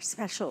all of our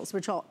specials,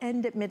 which all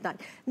end at midnight.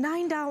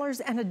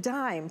 $9 and a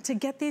dime to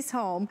get these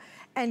home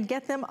and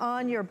get them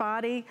on your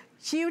body.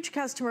 Huge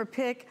customer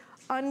pick,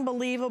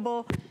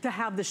 unbelievable to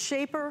have the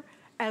shaper,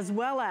 as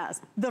well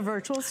as the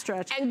virtual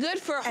stretch. And good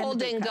for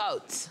holding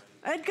goats.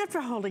 And good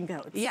for holding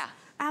goats. Yeah.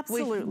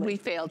 Absolutely. We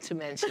failed to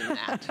mention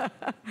that.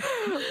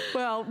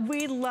 Well,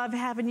 we love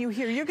having you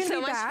here. You're going to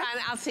be back. So much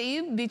fun. I'll see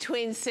you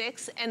between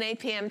 6 and 8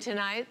 p.m.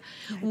 tonight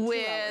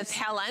with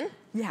Helen.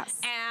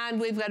 Yes.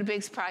 And we've got a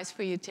big surprise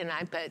for you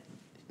tonight, but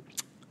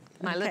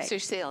my lips are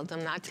sealed.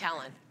 I'm not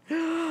telling.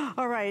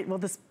 All right, well,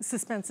 the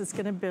suspense is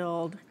going to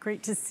build.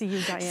 Great to see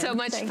you, Diane. So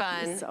much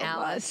fun,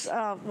 Alice.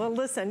 Well,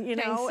 listen, you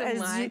know,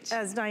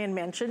 as Diane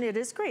mentioned, it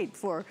is great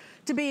to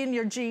be in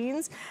your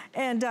jeans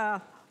and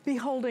be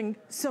holding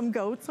some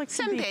goats, like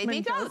some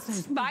baby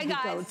goats. Bye,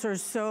 guys. Goats are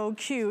so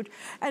cute.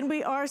 And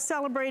we are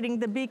celebrating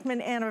the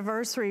Beekman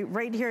anniversary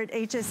right here at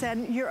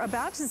HSN. You're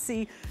about to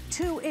see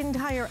 2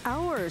 entire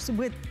hours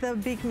with the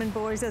Beekman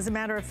boys, as a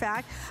matter of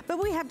fact. But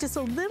we have just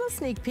a little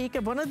sneak peek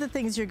of one of the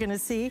things you're gonna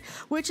see,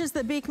 which is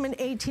the Beekman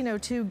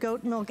 1802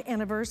 Goat Milk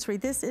Anniversary.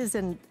 This is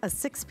a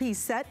 6-piece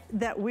set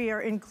that we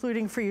are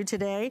including for you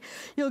today.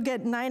 You'll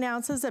get 9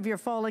 ounces of your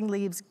Falling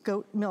Leaves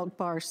Goat Milk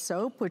Bar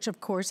Soap, which of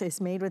course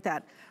is made with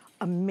that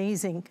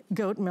amazing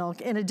goat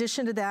milk. In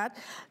addition to that,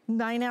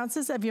 9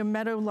 ounces of your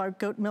Meadowlark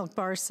Goat Milk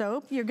Bar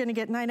Soap. You're gonna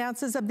get 9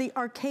 ounces of the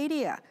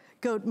Arcadia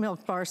goat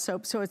milk bar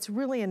soap. So it's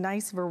really a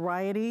nice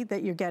variety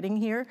that you're getting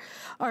here.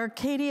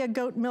 Arcadia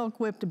goat milk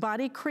whipped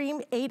body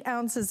cream, 8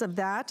 ounces of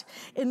that.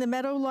 In the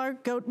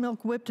Meadowlark goat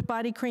milk whipped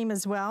body cream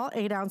as well,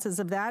 8 ounces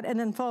of that. And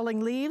then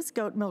Falling Leaves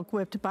goat milk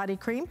whipped body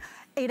cream,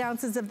 8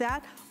 ounces of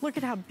that. Look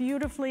at how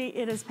beautifully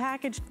it is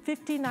packaged,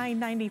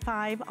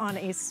 $59.95 on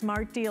a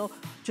smart deal.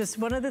 Just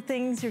one of the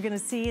things you're gonna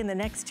see in the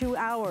next 2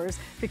 hours,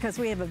 because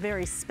we have a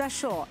very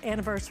special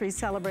anniversary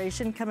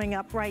celebration coming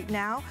up right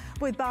now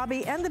with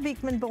Bobby and the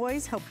Beekman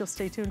boys. Hope you'll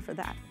stay tuned for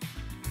that.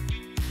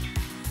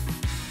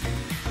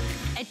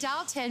 At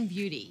Dial 10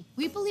 Beauty,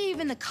 we believe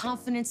in the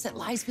confidence that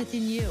lies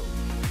within you.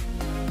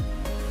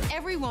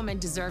 Every woman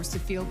deserves to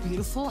feel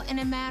beautiful in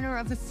a matter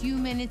of a few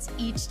minutes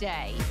each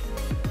day.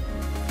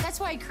 That's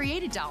why I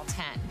created Dial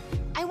 10.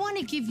 I want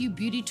to give you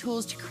beauty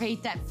tools to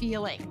create that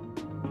feeling.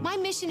 My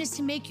mission is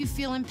to make you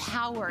feel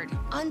empowered,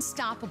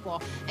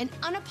 unstoppable, and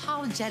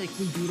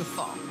unapologetically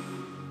beautiful.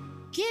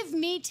 Give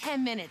me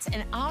 10 minutes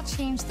and I'll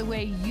change the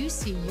way you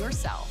see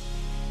yourself.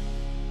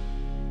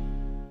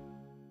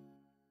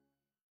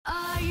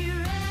 Are you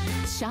ready?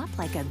 Shop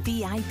like a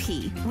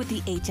VIP with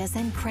the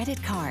HSN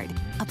credit card.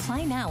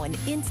 Apply now and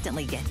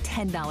instantly get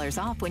 $10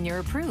 off when you're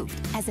approved.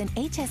 As an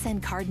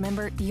HSN card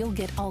member, you'll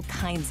get all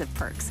kinds of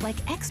perks like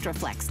extra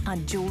flex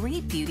on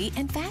jewelry, beauty,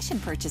 and fashion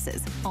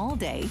purchases all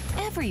day,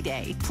 every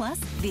day. Plus,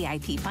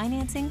 VIP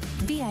financing,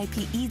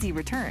 VIP easy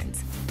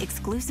returns,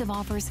 exclusive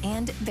offers,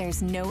 and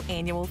there's no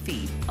annual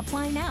fee.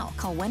 Apply now.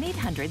 Call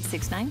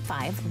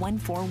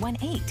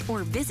 1-800-695-1418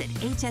 or visit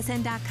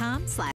hsn.com/.